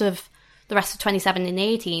most of the rest of 2017 and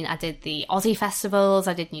 18, I did the Aussie festivals,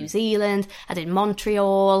 I did New Zealand, I did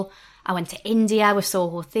Montreal, I went to India with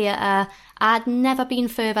Soho Theatre. I'd never been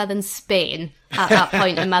further than Spain at that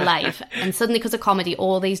point in my life. And suddenly, because of comedy,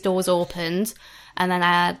 all these doors opened. And then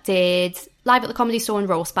I did Live at the Comedy Store and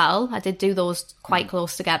Roast Battle. I did do those quite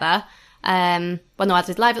close together. I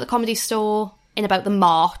did Live at the Comedy Store in about the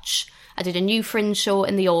March. I did a new fringe show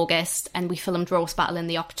in the August, and we filmed Roast Battle in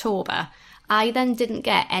the October. I then didn't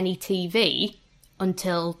get any TV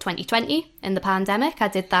until 2020 in the pandemic. I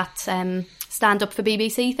did that stand-up for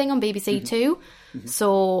BBC thing on BBC Two.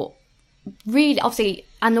 So really, obviously,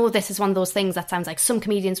 I know this is one of those things that sounds like some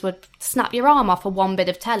comedians would snap your arm off for one bit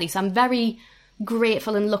of telly. So I'm very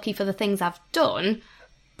grateful and lucky for the things I've done.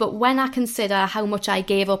 But when I consider how much I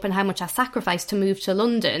gave up and how much I sacrificed to move to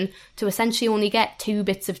London to essentially only get 2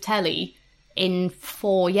 bits of telly in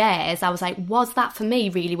 4 years, I was like, was that for me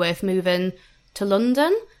really worth moving to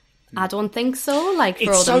London? I don't think so. Like,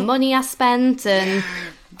 for all the money I spent and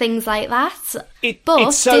things like that.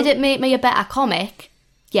 Did it make me a better comic?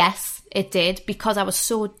 Yes, it did, because I was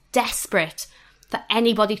so desperate for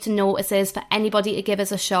anybody to notice us, for anybody to give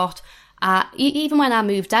us a shot. Even when I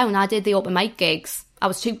moved down, I did the open mic gigs. I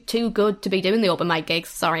was too good to be doing the open mic gigs,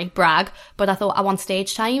 sorry, brag, but I thought I want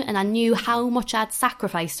stage time, and I knew how much I'd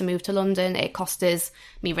sacrificed to move to London. It cost us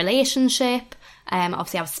me relationship.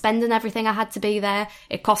 Obviously I was spending everything I had to be there.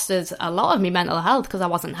 It cost us a lot of me mental health because I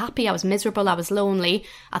wasn't happy, I was miserable, I was lonely.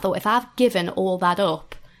 I thought, if I've given all that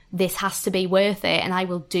up, this has to be worth it, and I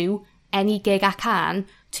will do any gig I can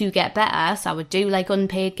to get better. So I would do like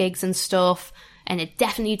unpaid gigs and stuff, and it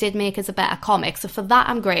definitely did make us a better comic. So for that,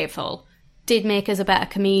 I'm grateful. Did make us a better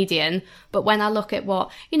comedian. But when I look at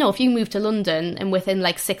what, you know, if you move to London and within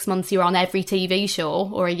like 6 months you're on every TV show,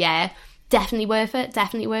 or a year, definitely worth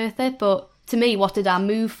it. But to me, what did I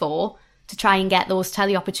move for? To try and get those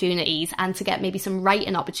telly opportunities and to get maybe some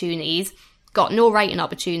writing opportunities. Got no writing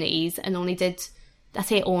opportunities and only did, I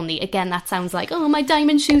say only, again, that sounds like, oh, my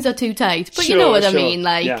diamond shoes are too tight. But you know what I mean?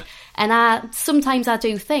 Like, yeah. And sometimes I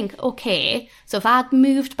do think, okay, so if I'd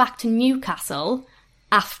moved back to Newcastle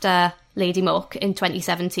after Lady Muck in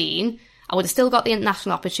 2017, I would have still got the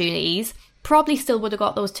international opportunities, probably still would have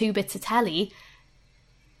got those 2 bits of telly.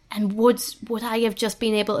 And would I have just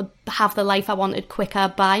been able to have the life I wanted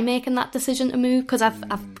quicker by making that decision to move? Because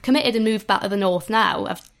I've committed and moved back to the north now.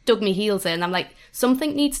 I've dug my heels in. I'm like,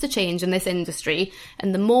 something needs to change in this industry.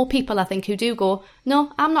 And the more people I think who do go,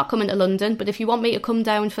 no, I'm not coming to London, but if you want me to come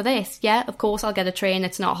down for this, yeah, of course I'll get a train.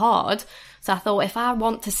 It's not hard. So I thought, if I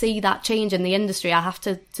want to see that change in the industry, I have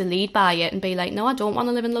to lead by it and be like, no, I don't want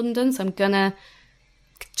to live in London, so I'm going to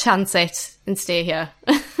chance it and stay here.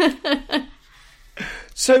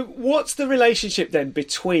 So what's the relationship then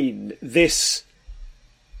between this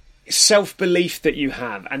self-belief that you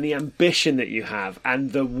have and the ambition that you have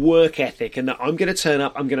and the work ethic and that I'm going to turn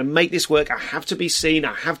up, I'm going to make this work, I have to be seen,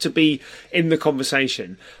 I have to be in the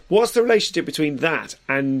conversation? What's the relationship between that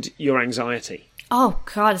and your anxiety? Oh,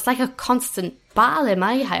 God, it's like a constant battle in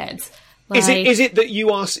my head. Like, is it that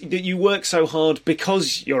you work so hard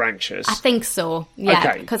because you're anxious? I think so,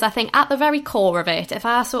 yeah. Because I think at the very core of it, if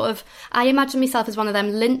I imagine myself as one of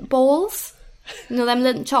them lint balls. You know, them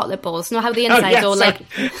lint chocolate balls. You know how the inside like...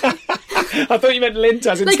 I thought you meant lint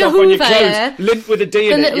as in like stuff on your clothes. Lint with a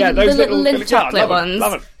D in it. Yeah, those little lint chocolate ones.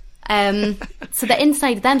 Love it. So the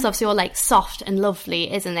inside of them's obviously all like soft and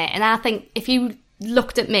lovely, isn't it? And I think if you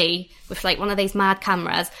looked at me with like one of these mad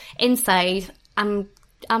cameras, inside I'm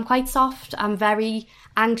quite soft. I'm very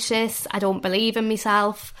anxious. I don't believe in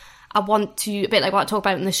myself. I want to, a bit like what I talk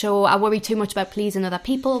about in the show, I worry too much about pleasing other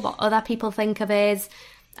people, what other people think of us.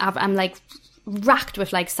 I'm like racked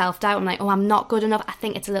with like self-doubt. I'm like, oh, I'm not good enough. I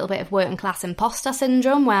think it's a little bit of working class imposter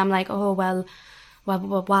syndrome where I'm like, oh, well,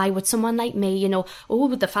 why would someone like me, you know,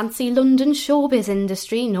 oh, the fancy London showbiz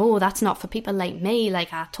industry, no, that's not for people like me,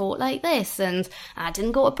 like I taught like this and I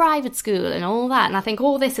didn't go to private school and all that. And I think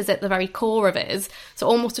all this is at the very core of it. So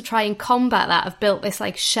almost to try and combat that, I've built this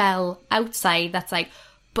like shell outside that's like,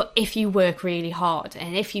 but if you work really hard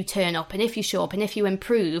and if you turn up and if you show up and if you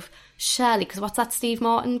improve, surely, because what's that Steve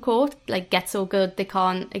Martin quote? Like, get so good they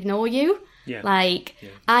can't ignore you. Yeah. Like,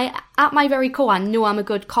 yeah. At my very core, I know I'm a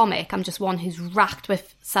good comic. I'm just one who's racked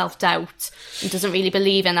with self-doubt and doesn't really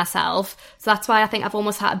believe in herself. So that's why I think I've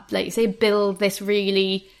almost had to, like you say, build this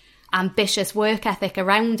really ambitious work ethic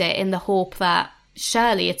around it in the hope that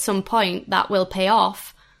surely at some point that will pay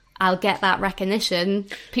off. I'll get that recognition.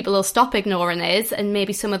 People will stop ignoring us and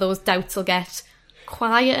maybe some of those doubts will get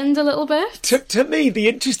quietened a little bit. To me, the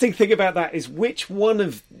interesting thing about that is which one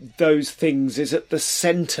of those things is at the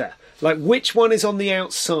centre. Like, which one is on the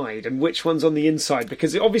outside and which one's on the inside?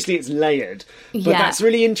 Because obviously it's layered. But that's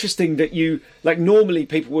really interesting that you... Like, normally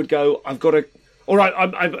people would go, I've got a... Or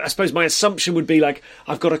I suppose my assumption would be like,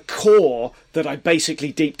 I've got a core that I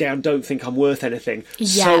basically deep down don't think I'm worth anything,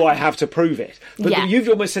 so I have to prove it. But you've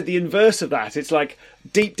almost said the inverse of that. It's like,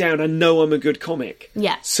 deep down I know I'm a good comic.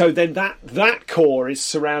 Yeah. So then that core is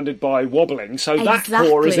surrounded by wobbling. So that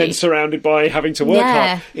core is then surrounded by having to work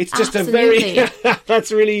hard. It's just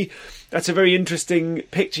absolutely. That's a very interesting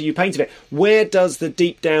picture you paint of it. Where does the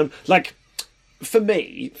deep down... Like, for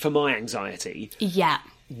me, for my anxiety... Yeah.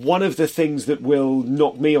 One of the things that will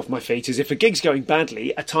knock me off my feet is if a gig's going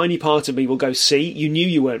badly, a tiny part of me will go, see, you knew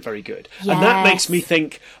you weren't very good. Yes. And that makes me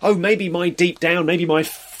think, oh, maybe my deep down, maybe my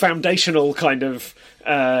foundational kind of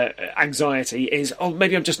anxiety is, oh,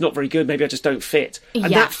 maybe I'm just not very good, maybe I just don't fit.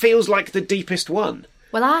 And that feels like the deepest one.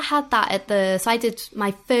 Well, I had that so I did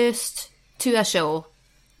my first tour show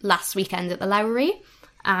last weekend at the Lowry,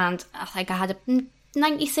 and I think I had a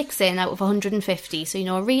 96 in out of 150, so, you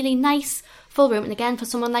know, a really nice... full room. And again, for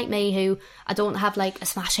someone like me who I don't have like a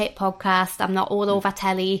smash hit podcast, I'm not all over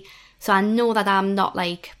telly, so I know that I'm not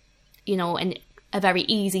like, you know, a very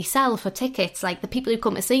easy sell for tickets. Like, the people who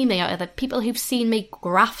come to see me are the people who've seen me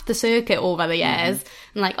graft the circuit over the years.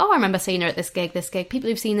 And like, oh, I remember seeing her at this gig. People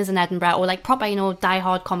who've seen us in Edinburgh, or like proper,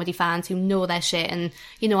 diehard comedy fans who know their shit, and,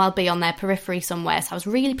 I'll be on their periphery somewhere. So I was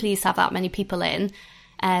really pleased to have that many people in.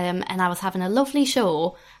 And I was having a lovely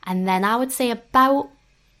show. And then I would say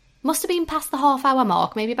must have been past the half-hour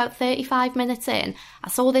mark, maybe about 35 minutes in, I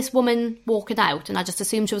saw this woman walking out, and I just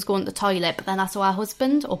assumed she was going to the toilet, but then I saw her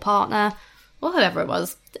husband or partner, or whoever it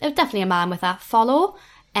was definitely a man with her, follow,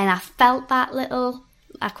 and I felt that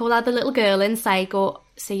I call her the little girl inside, go,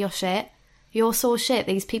 see your shit, you're so shit,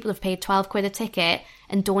 these people have paid 12 quid a ticket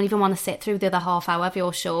and don't even want to sit through the other half hour of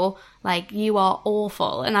your show, like, you are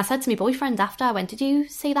awful. And I said to my boyfriend after, I went, did you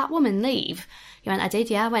see that woman leave? He went, I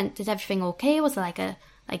did, yeah. I went, did everything okay? Was there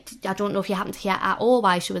I don't know if you happened to hear at all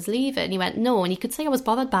why she was leaving. He went, no. And he could say I was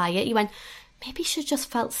bothered by it. He went, maybe she just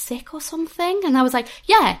felt sick or something. And I was like,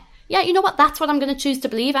 yeah, you know what? That's what I'm going to choose to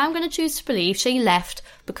believe. I'm going to choose to believe she left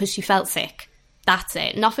because she felt sick. That's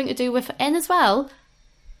it. Nothing to do with... And as well,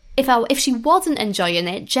 if she wasn't enjoying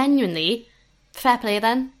it, genuinely, fair play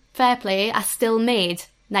then. Fair play. I still made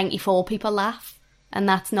 94 people laugh. And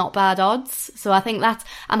that's not bad odds. So I think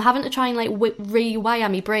I'm having to try and rewire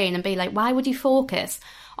my brain and be like, why would you focus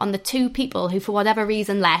on the 2 people who for whatever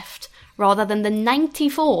reason left rather than the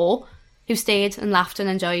 94 who stayed and laughed and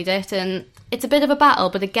enjoyed it? And it's a bit of a battle,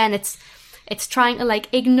 but again, it's trying to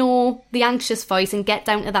ignore the anxious voice and get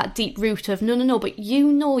down to that deep root of no, but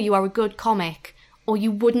you are a good comic, or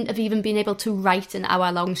you wouldn't have even been able to write an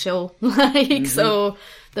hour-long show. So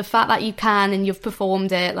the fact that you can and you've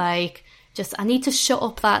performed it, I need to shut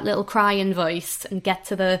up that little crying voice and get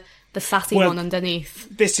to the sassy one underneath.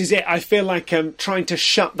 This is it. I feel like trying to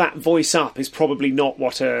shut that voice up is probably not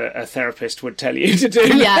what a therapist would tell you to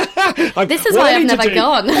do. Yeah. This is why I've never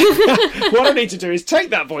gone. What I need to do is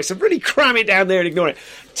take that voice and really cram it down there and ignore it.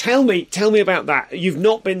 Tell me about that. You've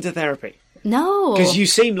not been to therapy. No. Because you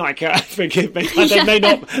seem like, forgive me,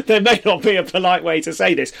 there may not be a polite way to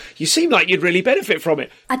say this. You seem like you'd really benefit from it.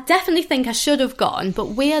 I definitely think I should have gone, but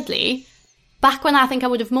weirdly... Back when I think I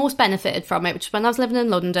would have most benefited from it, which was when I was living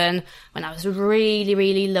in London, when I was really,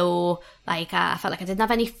 really low, I felt like I didn't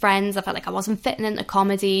have any friends, I felt like I wasn't fitting into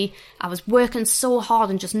comedy, I was working so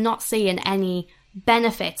hard and just not seeing any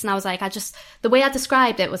benefits, and I was like, the way I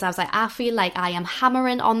described it was, I was like, I feel like I am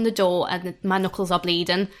hammering on the door and my knuckles are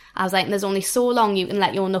bleeding. I was like, there's only so long you can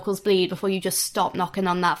let your knuckles bleed before you just stop knocking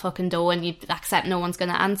on that fucking door and you accept no one's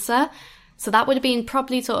going to answer. So that would have been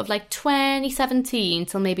probably sort of 2017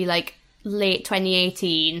 till maybe late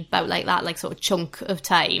 2018, about that sort of chunk of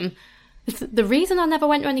time. The reason I never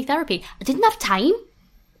went to any therapy, I didn't have time.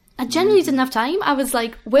 I genuinely didn't have time. I was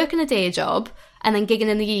working a day job and then gigging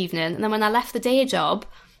in the evening, and then when I left the day job,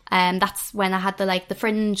 that's when I had the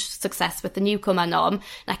fringe success with the newcomer nom, and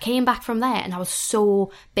I came back from there and I was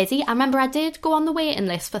so busy. I remember I did go on the waiting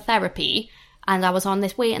list for therapy, and I was on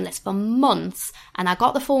this waiting list for months, and I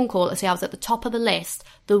got the phone call to say I was at the top of the list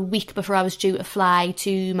the week before I was due to fly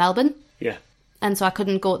to Melbourne. Yeah. And so I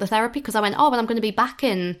couldn't go to the therapy because I went, I'm going to be back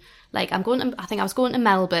in, I think I was going to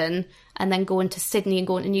Melbourne and then going to Sydney and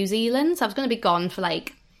going to New Zealand. So I was going to be gone for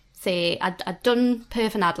say, I'd done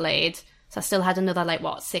Perth and Adelaide. So I still had another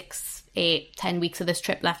 6, 8, 10 weeks of this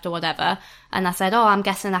trip left or whatever. And I said, I'm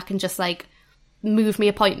guessing I can just move my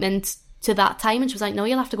appointment to that time. And she was like, no,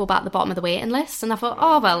 you'll have to go back to the bottom of the waiting list. And I thought,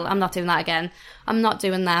 I'm not doing that again. I'm not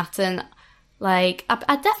doing that. And I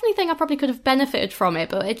definitely think I probably could have benefited from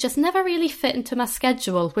it, but it just never really fit into my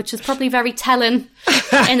schedule, which is probably very telling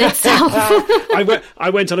in itself. I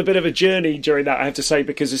went on a bit of a journey during that, I have to say,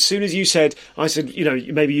 because as soon as I said,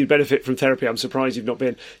 maybe you'd benefit from therapy, I'm surprised you've not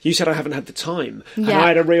been. You said I haven't had the time. Yeah. And I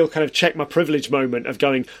had a real kind of check my privilege moment of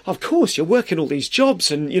going, of course, you're working all these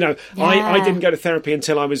jobs. And, I didn't go to therapy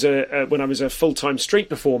until I was when I was a full-time street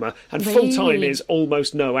performer, and really? Full-time is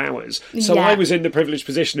almost no hours. So I was in the privileged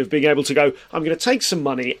position of being able to go, I'm going to take some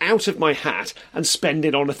money out of my hat and spend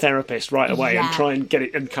it on a therapist right away and try and get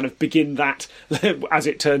it and kind of begin that, as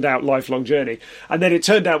it turned out, lifelong journey. And then it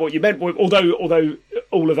turned out what you meant, although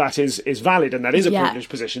all of that is valid and that is a privileged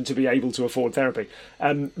position to be able to afford therapy.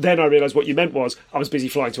 Then I realised what you meant was I was busy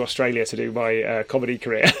flying to Australia to do my comedy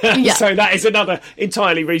career. So that is another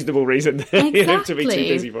entirely reasonable reason to be too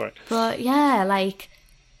busy for it. But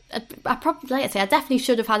I probably, I definitely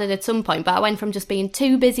should have had it at some point, but I went from just being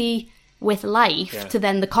too busy with life to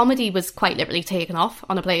then the comedy was quite literally taken off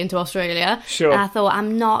on a plane to Australia. Sure. And I thought,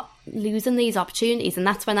 I'm not losing these opportunities. And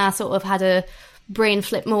that's when I sort of had a brain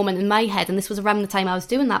flip moment in my head, and this was around the time I was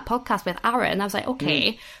doing that podcast with Aaron. I was like,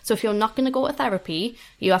 okay, so if you're not going to go to therapy,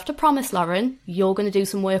 you have to promise, Lauren, you're going to do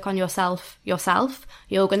some work on yourself.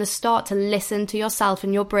 You're going to start to listen to yourself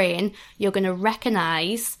and your brain. You're going to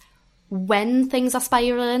recognise when things are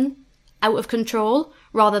spiralling out of control,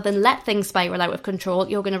 rather than let things spiral out of control.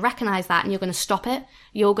 You're going to recognise that and you're going to stop it.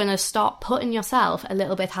 You're going to start putting yourself a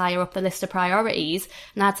little bit higher up the list of priorities.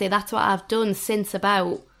 And I'd say that's what I've done since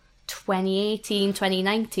about 2018,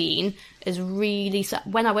 2019, is really...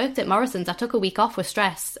 When I worked at Morrison's, I took a week off with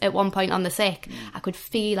stress at one point on the sick. I could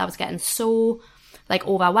feel I was getting so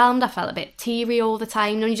overwhelmed. I felt a bit teary all the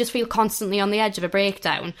time. And you just feel constantly on the edge of a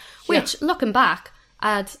breakdown, which, looking back,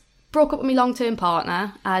 I'd broke up with my long-term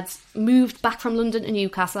partner. I'd moved back from London to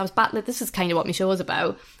Newcastle. I was back... This is kind of what my show is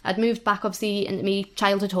about. I'd moved back, obviously, into my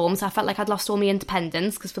childhood home, so I felt like I'd lost all my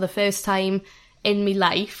independence, because for the first time in my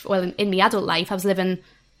life, well, in my adult life, I was living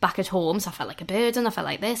back at home, so I felt like a burden. I felt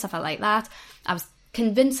like this, I felt like that. I was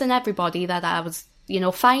convincing everybody that I was,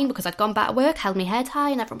 fine, because I'd gone back to work, held my head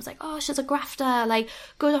high, and everyone was like, oh, she's a grafter, like,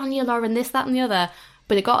 good on you, Lauren, this, that and the other.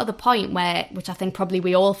 But it got to the point where, which I think probably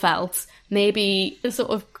we all felt, maybe sort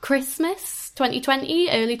of Christmas 2020,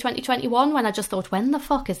 early 2021, when I just thought, when the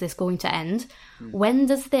fuck is this going to end? When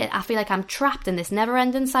does this... I feel like I'm trapped in this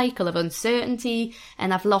never-ending cycle of uncertainty,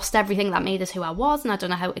 and I've lost everything that made us who I was, and I don't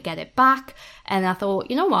know how to get it back. And I thought,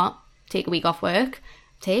 you know what? Take a week off work.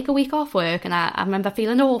 And I remember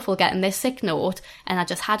feeling awful getting this sick note, and I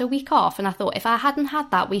just had a week off. And I thought, if I hadn't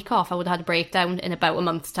had that week off, I would have had a breakdown in about a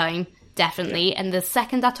month's time. Definitely. And the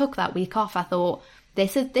second I took that week off, I thought,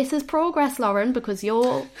 this is progress, Lauren, because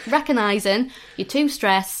you're recognising you're too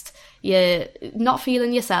stressed, you're not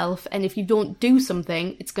feeling yourself, and if you don't do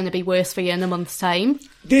something, it's going to be worse for you in a month's time.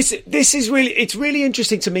 This is really... It's really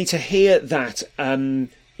interesting to me to hear that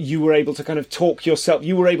you were able to kind of talk yourself...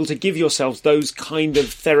 You were able to give yourselves those kind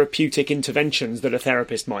of therapeutic interventions that a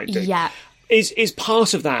therapist might do. Yeah. Is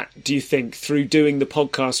part of that, do you think, through doing the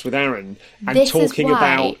podcast with Aaron and talking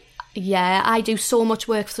about... Yeah, I do so much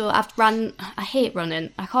work. So I hate running.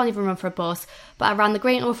 I can't even run for a bus. But I ran the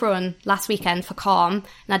Great North Run last weekend for Calm.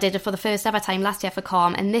 And I did it for the first ever time last year for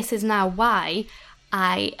Calm. And this is now why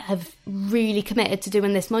I have really committed to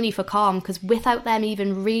doing this money for Calm. Because without them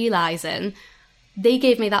even realising, they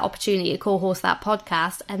gave me that opportunity to co-host that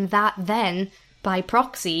podcast. And that then, by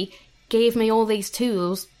proxy, gave me all these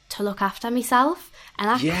tools to look after myself. And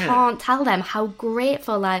I can't tell them how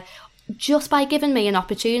grateful just by giving me an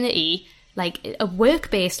opportunity, like a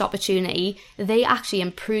work-based opportunity, they actually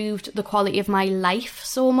improved the quality of my life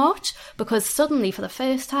so much, because suddenly for the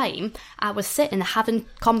first time I was sitting having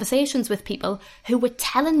conversations with people who were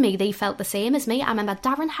telling me they felt the same as me. I remember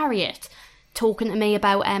Darren Harriott talking to me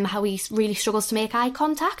about how he really struggles to make eye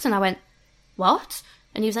contact, and I went, what?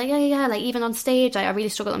 And he was like, yeah, like even on stage I really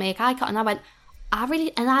struggle to make eye contact. And I went,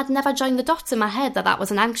 and I'd never joined the dots in my head that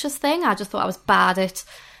was an anxious thing. I just thought I was bad at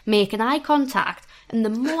making eye contact. And the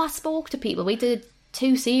more I spoke to people, we did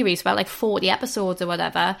 2 series, about like 40 episodes or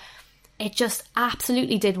whatever, it just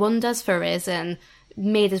absolutely did wonders for us and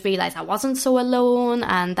made us realise I wasn't so alone,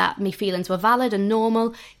 and that my feelings were valid and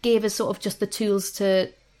normal, gave us sort of just the tools to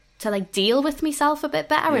like deal with myself a bit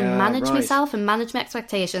better and manage myself and manage my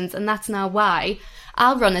expectations. And that's now why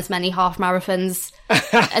I'll run as many half marathons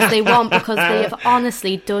as they want, because they have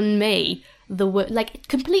honestly done me the work, like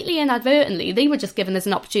completely inadvertently. They were just given us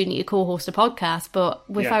an opportunity to co-host a podcast, but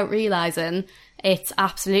without realising, it's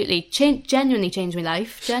absolutely genuinely changed my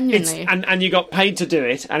life. Genuinely. And you got paid to do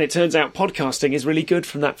it, and it turns out podcasting is really good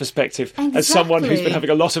from that perspective. Exactly. As someone who's been having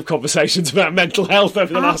a lot of conversations about mental health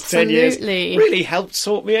over the last 10 years, really helped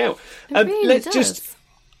sort me out. It does.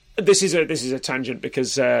 This is a tangent,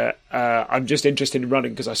 because I'm just interested in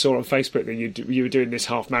running, because I saw on Facebook that you were doing this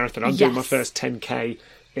half marathon. I'm doing my first 10k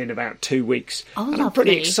in about 2 weeks. And I'm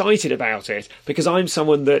pretty excited about it, because I'm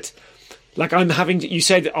someone that, like, you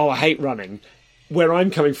said, I hate running. Where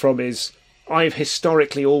I'm coming from is I've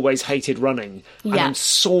historically always hated running, and I'm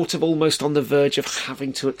sort of almost on the verge of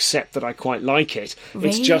having to accept that I quite like it. Really?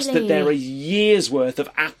 It's just that there are years worth of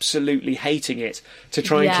absolutely hating it to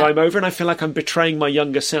try and climb over, and I feel like I'm betraying my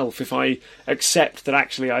younger self if I accept that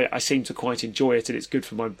actually I seem to quite enjoy it and it's good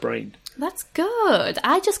for my brain. That's good.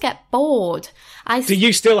 I just get bored. Do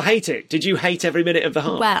you still hate it? Did you hate every minute of the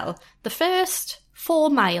half? Well, the first 4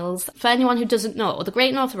 miles, for anyone who doesn't know, the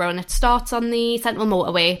Great North Run, it starts on the Central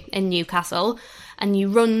Motorway in Newcastle, and you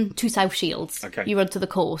run to South Shields. Okay. You run to the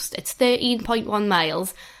coast. It's 13.1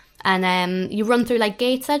 miles. And you run through like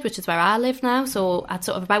Gateshead, which is where I live now. So at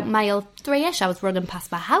sort of about mile 3ish, I was running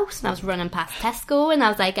past my house and I was running past Tesco and I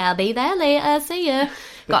was like, I'll be there later, see ya.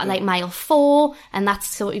 Got to like mile 4 and that's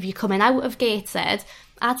sort of you coming out of Gateshead.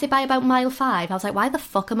 I'd say by about mile 5, I was like, why the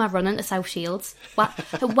fuck am I running to South Shields?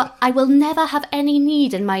 What? I will never have any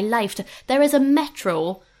need in my life to... There is a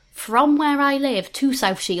metro from where I live to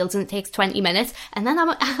South Shields and it takes 20 minutes, and then I'm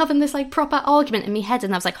having this like proper argument in my head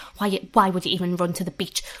and I was like, why would you even run to the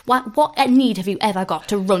beach? What need have you ever got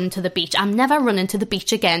to run to the beach? I'm never running to the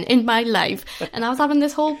beach again in my life. And I was having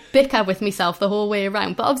this whole bicker with myself the whole way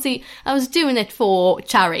around, but obviously I was doing it for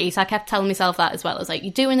charity, so I kept telling myself that as well. I was like,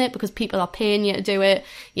 you're doing it because people are paying you to do it,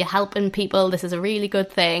 you're helping people, this is a really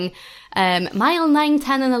good thing. Mile 9,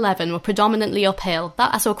 10 and 11 were predominantly uphill.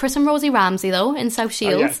 I saw Chris and Rosie Ramsey though in South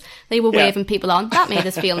Shields. They were waving people on. That made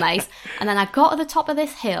us feel nice. And then I got to the top of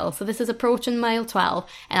this hill, so this is approaching mile 12,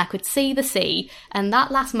 and I could see the sea, and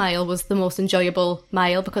that last mile was the most enjoyable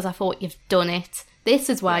mile because I thought, you've done it. This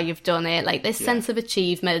is why you've done it, like this sense of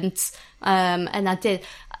achievement. And I did.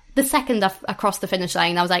 The second I crossed the finish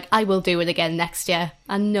line, I was like, I will do it again next year.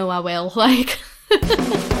 I know I will. Like...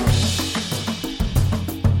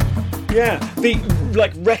 Yeah, the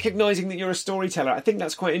like recognizing that you're a storyteller. I think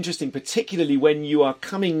that's quite interesting, particularly when you are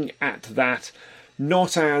coming at that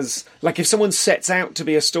not as like if someone sets out to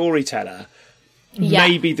be a storyteller,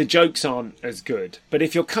 maybe the jokes aren't as good. But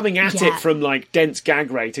if you're coming at it from like dense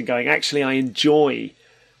gag rate and going, actually, I enjoy.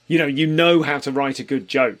 You know how to write a good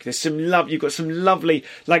joke. There's some you've got some lovely,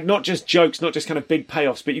 like not just jokes, not just kind of big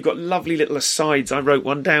payoffs, but you've got lovely little asides. I wrote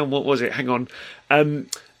one down. What was it? Hang on.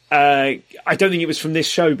 I don't think it was from this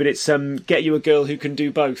show, but it's Get You a Girl Who Can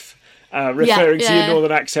Do Both, referring to your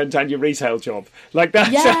northern accent and your retail job. Like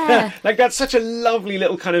that's like that's such a lovely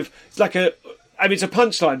little kind of it's it's a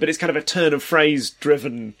punchline, but it's kind of a turn of phrase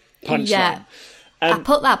driven punchline. Yeah, I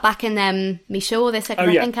put that back in me show this. I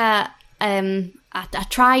think I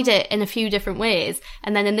tried it in a few different ways,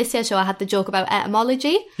 and then in this year's show I had the joke about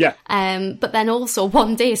etymology. Yeah. But then also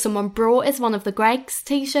one day someone brought us one of the Greggs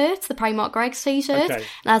t-shirts, the Primark Greggs t-shirt, and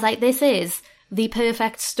I was like, this is the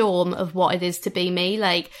perfect storm of what it is to be me.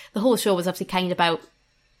 Like the whole show was obviously kind of about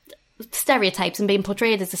stereotypes and being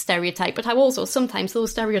portrayed as a stereotype, but how also sometimes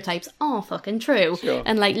those stereotypes are fucking true,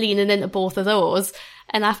 and like leaning into both of those.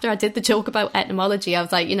 And after I did the joke about etymology, I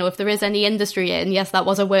was like, if there is any industry in, yes, that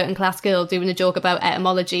was a working class girl doing a joke about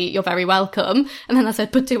etymology, you're very welcome. And then I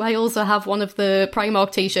said, but do I also have one of the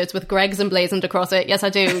Primark t-shirts with Greggs emblazoned across it? Yes, I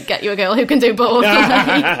do. Get you a girl who can do both.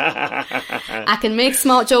 I can make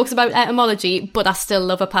smart jokes about etymology, but I still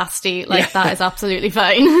love a pasty. Like, that is absolutely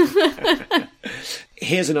fine.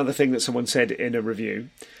 Here's another thing that someone said in a review.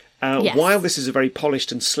 While this is a very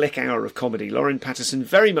polished and slick hour of comedy, Lauren Pattison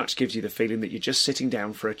very much gives you the feeling that you're just sitting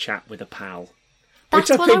down for a chat with a pal.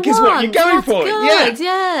 That's which I think is what you're going for. Good.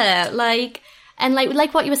 Yeah. Like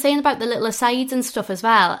what you were saying about the little asides and stuff as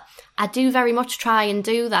well. I do very much try and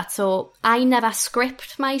do that. So I never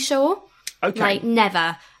script my show. Okay. Like,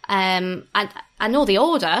 never. I know the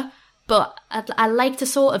order, but I like to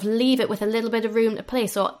sort of leave it with a little bit of room to play.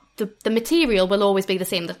 So the material will always be the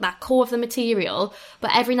same, that core of the material,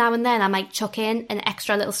 but every now and then I might chuck in an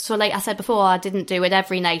extra little... So like I said before, I didn't do it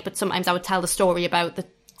every night, but sometimes I would tell the story about the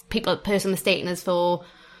person mistaking us for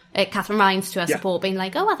Catherine Ryan's to her support, being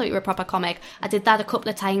like, oh, I thought you were a proper comic. I did that a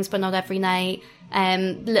couple of times, but not every night.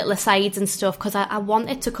 Little asides and stuff, because I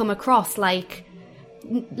want it to come across like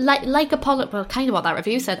a kind of what that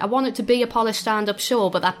review said. I want it to be a polished stand-up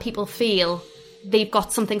show, but that people feel they've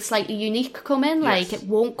got something slightly unique coming. Like, it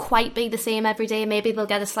won't quite be the same every day. Maybe they'll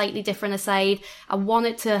get a slightly different aside. I want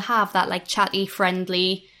it to have that like chatty,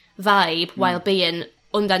 friendly vibe while being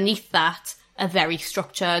underneath that a very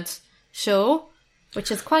structured show, which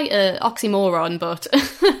is quite a oxymoron, but...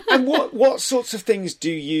 And what sorts of things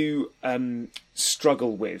do you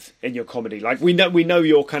struggle with in your comedy? Like, we know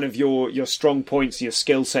your kind of your strong points, your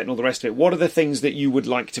skill set and all the rest of it. What are the things that you would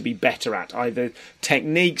like to be better at? Either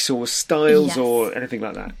techniques or styles or anything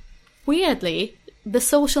like that? Weirdly, the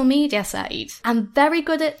social media side. I'm very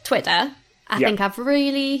good at Twitter. I think I've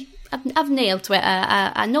nailed Twitter.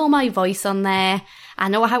 I know my voice on there. I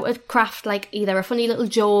know how to craft like either a funny little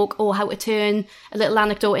joke or how to turn a little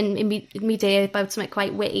anecdote in me day about something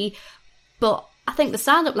quite witty. But I think the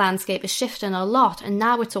stand-up landscape is shifting a lot, and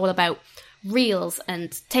now it's all about Reels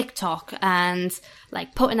and TikTok and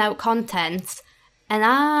like putting out content. And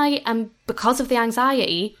I am, because of the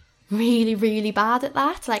anxiety, really, really bad at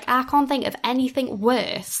that. Like, I can't think of anything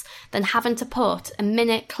worse than having to put a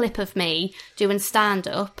minute clip of me doing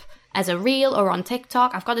stand-up as a reel or on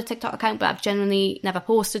TikTok. I've got a TikTok account, but I've generally never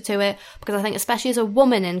posted to it, because I think, especially as a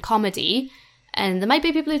woman in comedy, And there might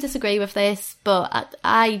be people who disagree with this, but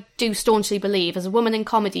I do staunchly believe as a woman in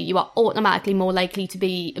comedy, you are automatically more likely to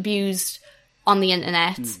be abused on the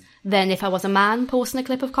internet than if I was a man posting a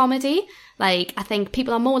clip of comedy. Like, I think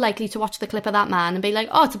people are more likely to watch the clip of that man and be like,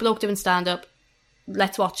 oh, it's a bloke doing stand-up,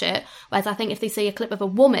 let's watch it. Whereas I think if they see a clip of a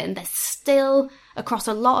woman, there's still, across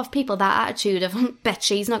a lot of people, that attitude of, bet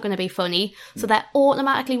she's not going to be funny. So they're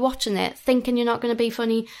automatically watching it, thinking you're not going to be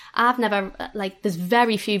funny. I've never, like, there's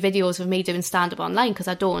very few videos of me doing stand-up online because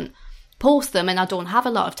I don't post them and I don't have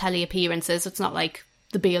a lot of telly appearances. It's not like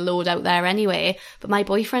there'd be a load out there anyway. But my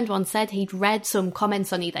boyfriend once said he'd read some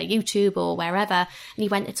comments on either YouTube or wherever, and he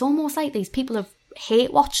went, it's almost like these people have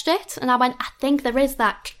hate watched it. And I went, I think there is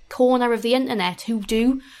that corner of the internet who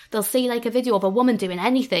do. They'll see like a video of a woman doing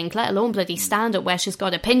anything, let alone bloody stand-up where she's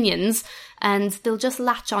got opinions, and they'll just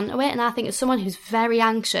latch onto it. And I think as someone who's very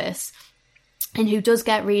anxious and who does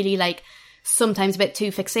get really like sometimes a bit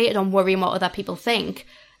too fixated on worrying what other people think,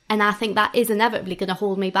 and I think that is inevitably going to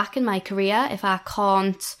hold me back in my career if I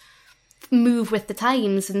can't move with the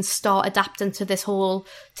times and start adapting to this whole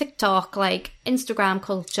TikTok, like Instagram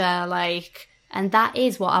culture, like. And that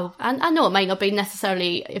is what I know it might not be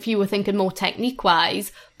necessarily if you were thinking more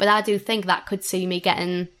technique-wise, but I do think that could see me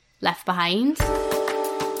getting left behind.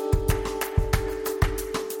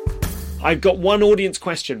 I've got one audience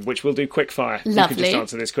question, which we'll do quick fire. Lovely. You can just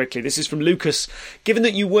answer this quickly. This is from Lucas. Given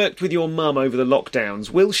that you worked with your mum over the lockdowns,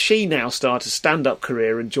 will she now start a stand-up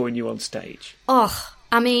career and join you on stage? Oh,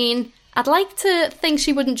 I mean, I'd like to think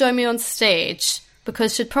she wouldn't join me on stage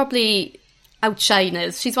because she'd probably outshine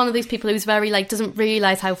us. She's one of these people who's very, like, doesn't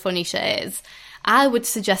realise how funny she is. I would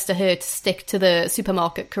suggest to her to stick to the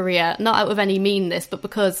supermarket career, not out of any meanness, but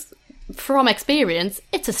because, from experience,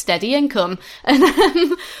 it's a steady income.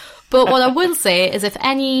 But what I will say is if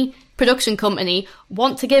any production company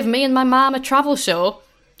want to give me and my mum a travel show,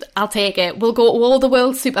 I'll take it. We'll go to all the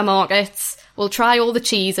world's supermarkets. We'll try all the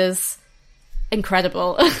cheeses.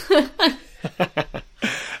 Incredible.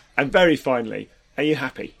 And very finally, are you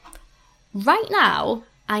happy? Right now,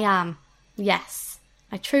 I am. Yes.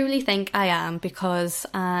 I truly think I am, because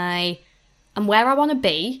I am where I want to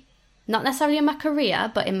be. Not necessarily in my career,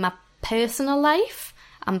 but in my personal life.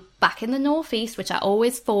 I'm back in the Northeast, which I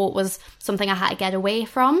always thought was something I had to get away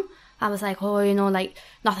from. I was like, oh, you know, like,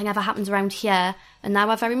 nothing ever happens around here. And now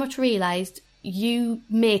I very much realised you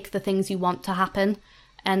make the things you want to happen.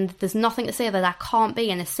 And there's nothing to say that I can't be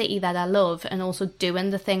in a city that I love and also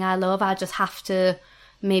doing the thing I love. I just have to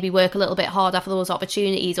maybe work a little bit harder for those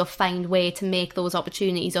opportunities or find a way to make those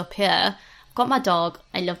opportunities up here. I've got my dog.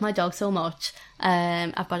 I love my dog so much.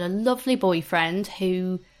 I've got a lovely boyfriend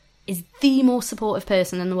who is the most supportive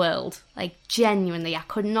person in the world. Like, genuinely, I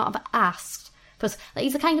could not have asked. Because like,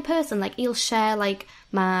 he's the kind of person, like, he'll share, like,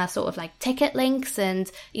 my sort of, like, ticket links,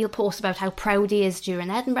 and he'll post about how proud he is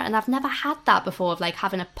during Edinburgh. And I've never had that before, of, like,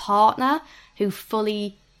 having a partner who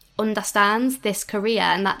fully understands this career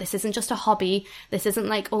and that this isn't just a hobby. This isn't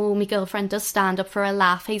like, oh, my girlfriend does stand up for a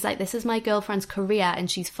laugh. He's like, this is my girlfriend's career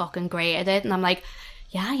and she's fucking great at it. And I'm like,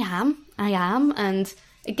 yeah, I am. And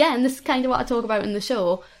again, this is kind of what I talk about in the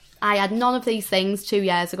show. I had none of these things 2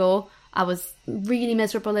 years ago. I was really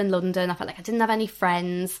miserable in London. I felt like I didn't have any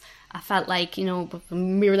friends. I felt like, you know,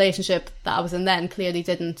 my relationship that I was in then clearly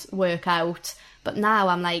didn't work out. But now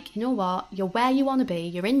I'm like, you know what? You're where you want to be.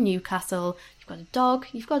 You're in Newcastle. You've got a dog.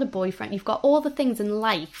 You've got a boyfriend. You've got all the things in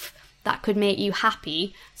life that could make you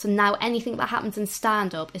happy. So now anything that happens in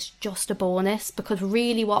stand-up is just a bonus, because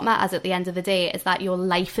really what matters at the end of the day is that your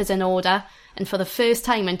life is in order. And for the first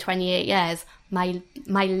time in 28 years, my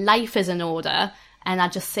life is in order. And I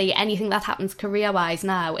just see anything that happens career-wise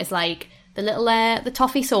now is like the little the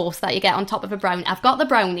toffee sauce that you get on top of a brownie. I've got the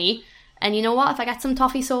brownie. And you know what? If I get some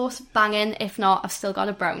toffee sauce, banging. If not, I've still got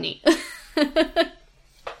a brownie.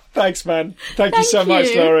 Thanks, man. Thank you so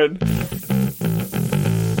much, Lauren.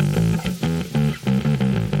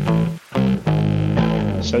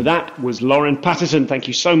 So that was Lauren Pattison. Thank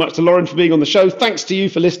you so much to Lauren for being on the show. Thanks to you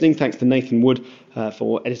for listening. Thanks to Nathan Wood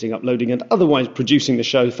for editing, uploading and otherwise producing the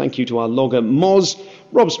show. Thank you to our logger Moz.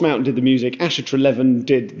 Rob Smoughton did the music. Asher Trelevin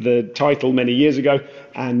did the title many years ago.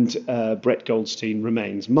 And Brett Goldstein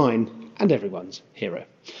remains mine and everyone's hero.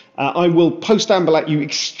 I will post-amble at you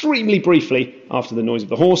extremely briefly after the noise of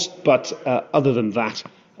the horse. But other than that,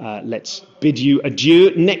 let's bid you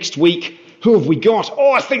adieu. Next week, who have we got?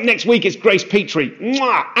 Oh, I think next week it's Grace Petrie.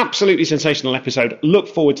 Mwah! Absolutely sensational episode. Look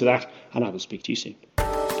forward to that, and I will speak to you soon.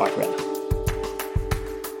 Bye forever.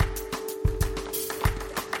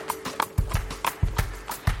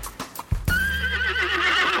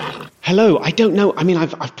 Hello, I don't know. I mean,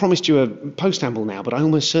 I've promised you a post-amble now, but I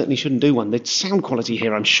almost certainly shouldn't do one. The sound quality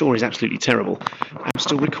here, I'm sure, is absolutely terrible. I'm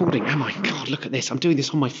still recording. Oh my God, look at this. I'm doing this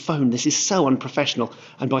on my phone. This is so unprofessional.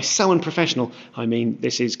 And by so unprofessional, I mean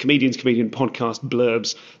this is Comedian Podcast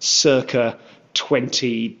blurbs circa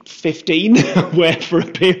 2015, where for a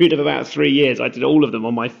period of about 3 years I did all of them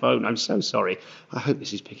on my phone. I'm so sorry. I hope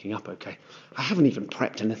this is picking up okay. I haven't even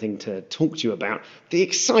prepped anything to talk to you about. The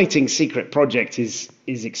exciting secret project is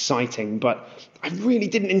exciting, but I really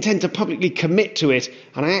didn't intend to publicly commit to it,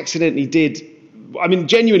 and I accidentally did. I mean,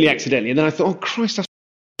 genuinely accidentally, and then I thought, oh Christ, that's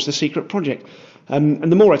the secret project. And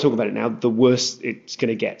the more I talk about it now, the worse it's going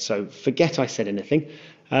to get. So forget I said anything.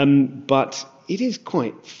 But it is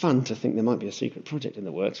quite fun to think there might be a secret project in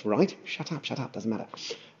the works, right? Shut up, doesn't matter.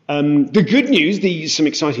 The good news, some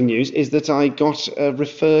exciting news, is that I got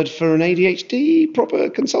referred for an ADHD proper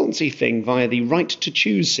consultancy thing via the Right to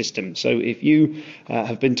Choose system. So if you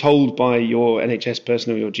have been told by your NHS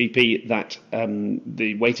person or your GP that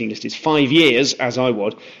the waiting list is 5 years, as I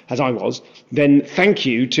was, then thank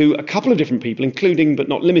you to a couple of different people, including but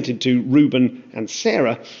not limited to Ruben and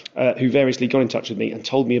Sarah, who variously got in touch with me and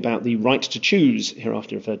told me about the Right to Choose,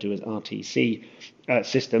 hereafter referred to as RTC,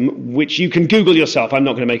 system, which you can Google yourself. I'm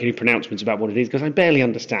not going to make any pronouncements about what it is because I barely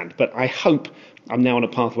understand, but I hope I'm now on a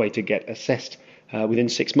pathway to get assessed within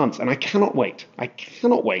 6 months, and I cannot wait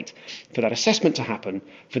for that assessment to happen,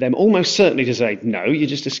 for them almost certainly to say, no, you're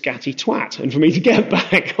just a scatty twat, and for me to get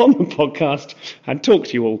back on the podcast and talk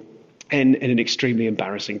to you all in an extremely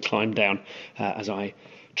embarrassing climb down as I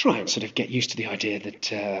try and sort of get used to the idea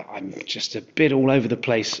that I'm just a bit all over the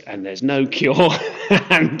place and there's no cure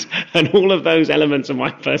and all of those elements of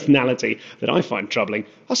my personality that I find troubling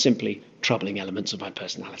are simply troubling elements of my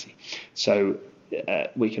personality. So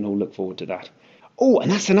we can all look forward to that. Oh, and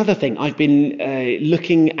that's another thing. I've been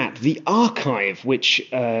looking at the archive, which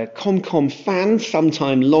ComCom fan,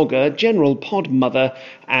 sometime logger, general pod mother,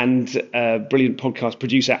 and brilliant podcast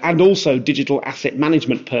producer, and also digital asset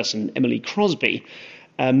management person, Emily Crosby,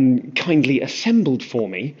 kindly assembled for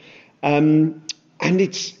me. And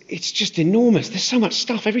it's just enormous. There's so much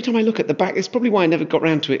stuff. Every time I look at the back, it's probably why I never got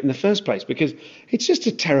round to it in the first place, because it's just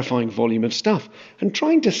a terrifying volume of stuff. And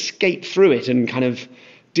trying to skate through it and kind of...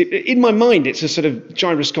 In my mind, it's a sort of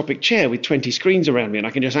gyroscopic chair with 20 screens around me and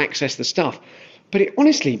I can just access the stuff. But it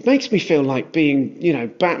honestly makes me feel like being,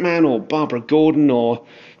 Batman or Barbara Gordon or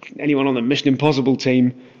anyone on the Mission Impossible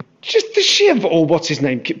team. Just the sheer, or what's his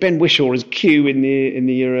name, Ben Whishaw as Q in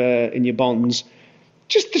your Bonds.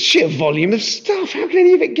 Just the sheer volume of stuff. How can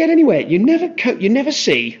any of it get anywhere? You never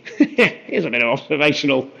see. Here's a bit of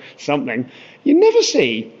observational something. You never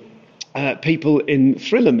see people in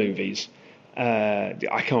thriller movies.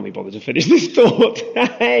 I can't be bothered to finish this thought.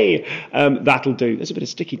 Hey, that'll do. There's a bit of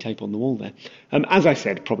sticky tape on the wall there. As I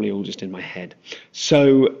said, probably all just in my head.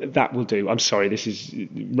 So that will do. I'm sorry, this is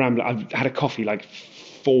rambling. I've had a coffee like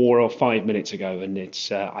 4 or 5 minutes ago, and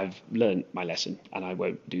it's I've learned my lesson, and I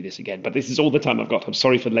won't do this again. But this is all the time I've got. I'm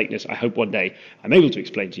sorry for the lateness. I hope one day I'm able to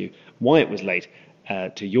explain to you why it was late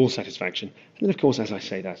to your satisfaction. And then, of course, as I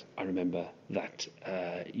say that, I remember that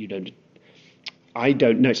you don't... I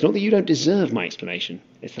don't know. It's not that you don't deserve my explanation.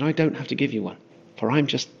 It's that I don't have to give you one. For I'm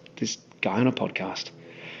just this guy on a podcast,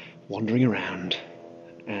 wandering around.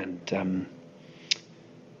 And,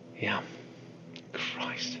 yeah.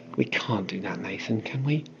 Christ. We can't do that, Nathan, can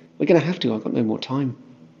we? We're going to have to. I've got no more time.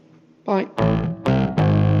 Bye.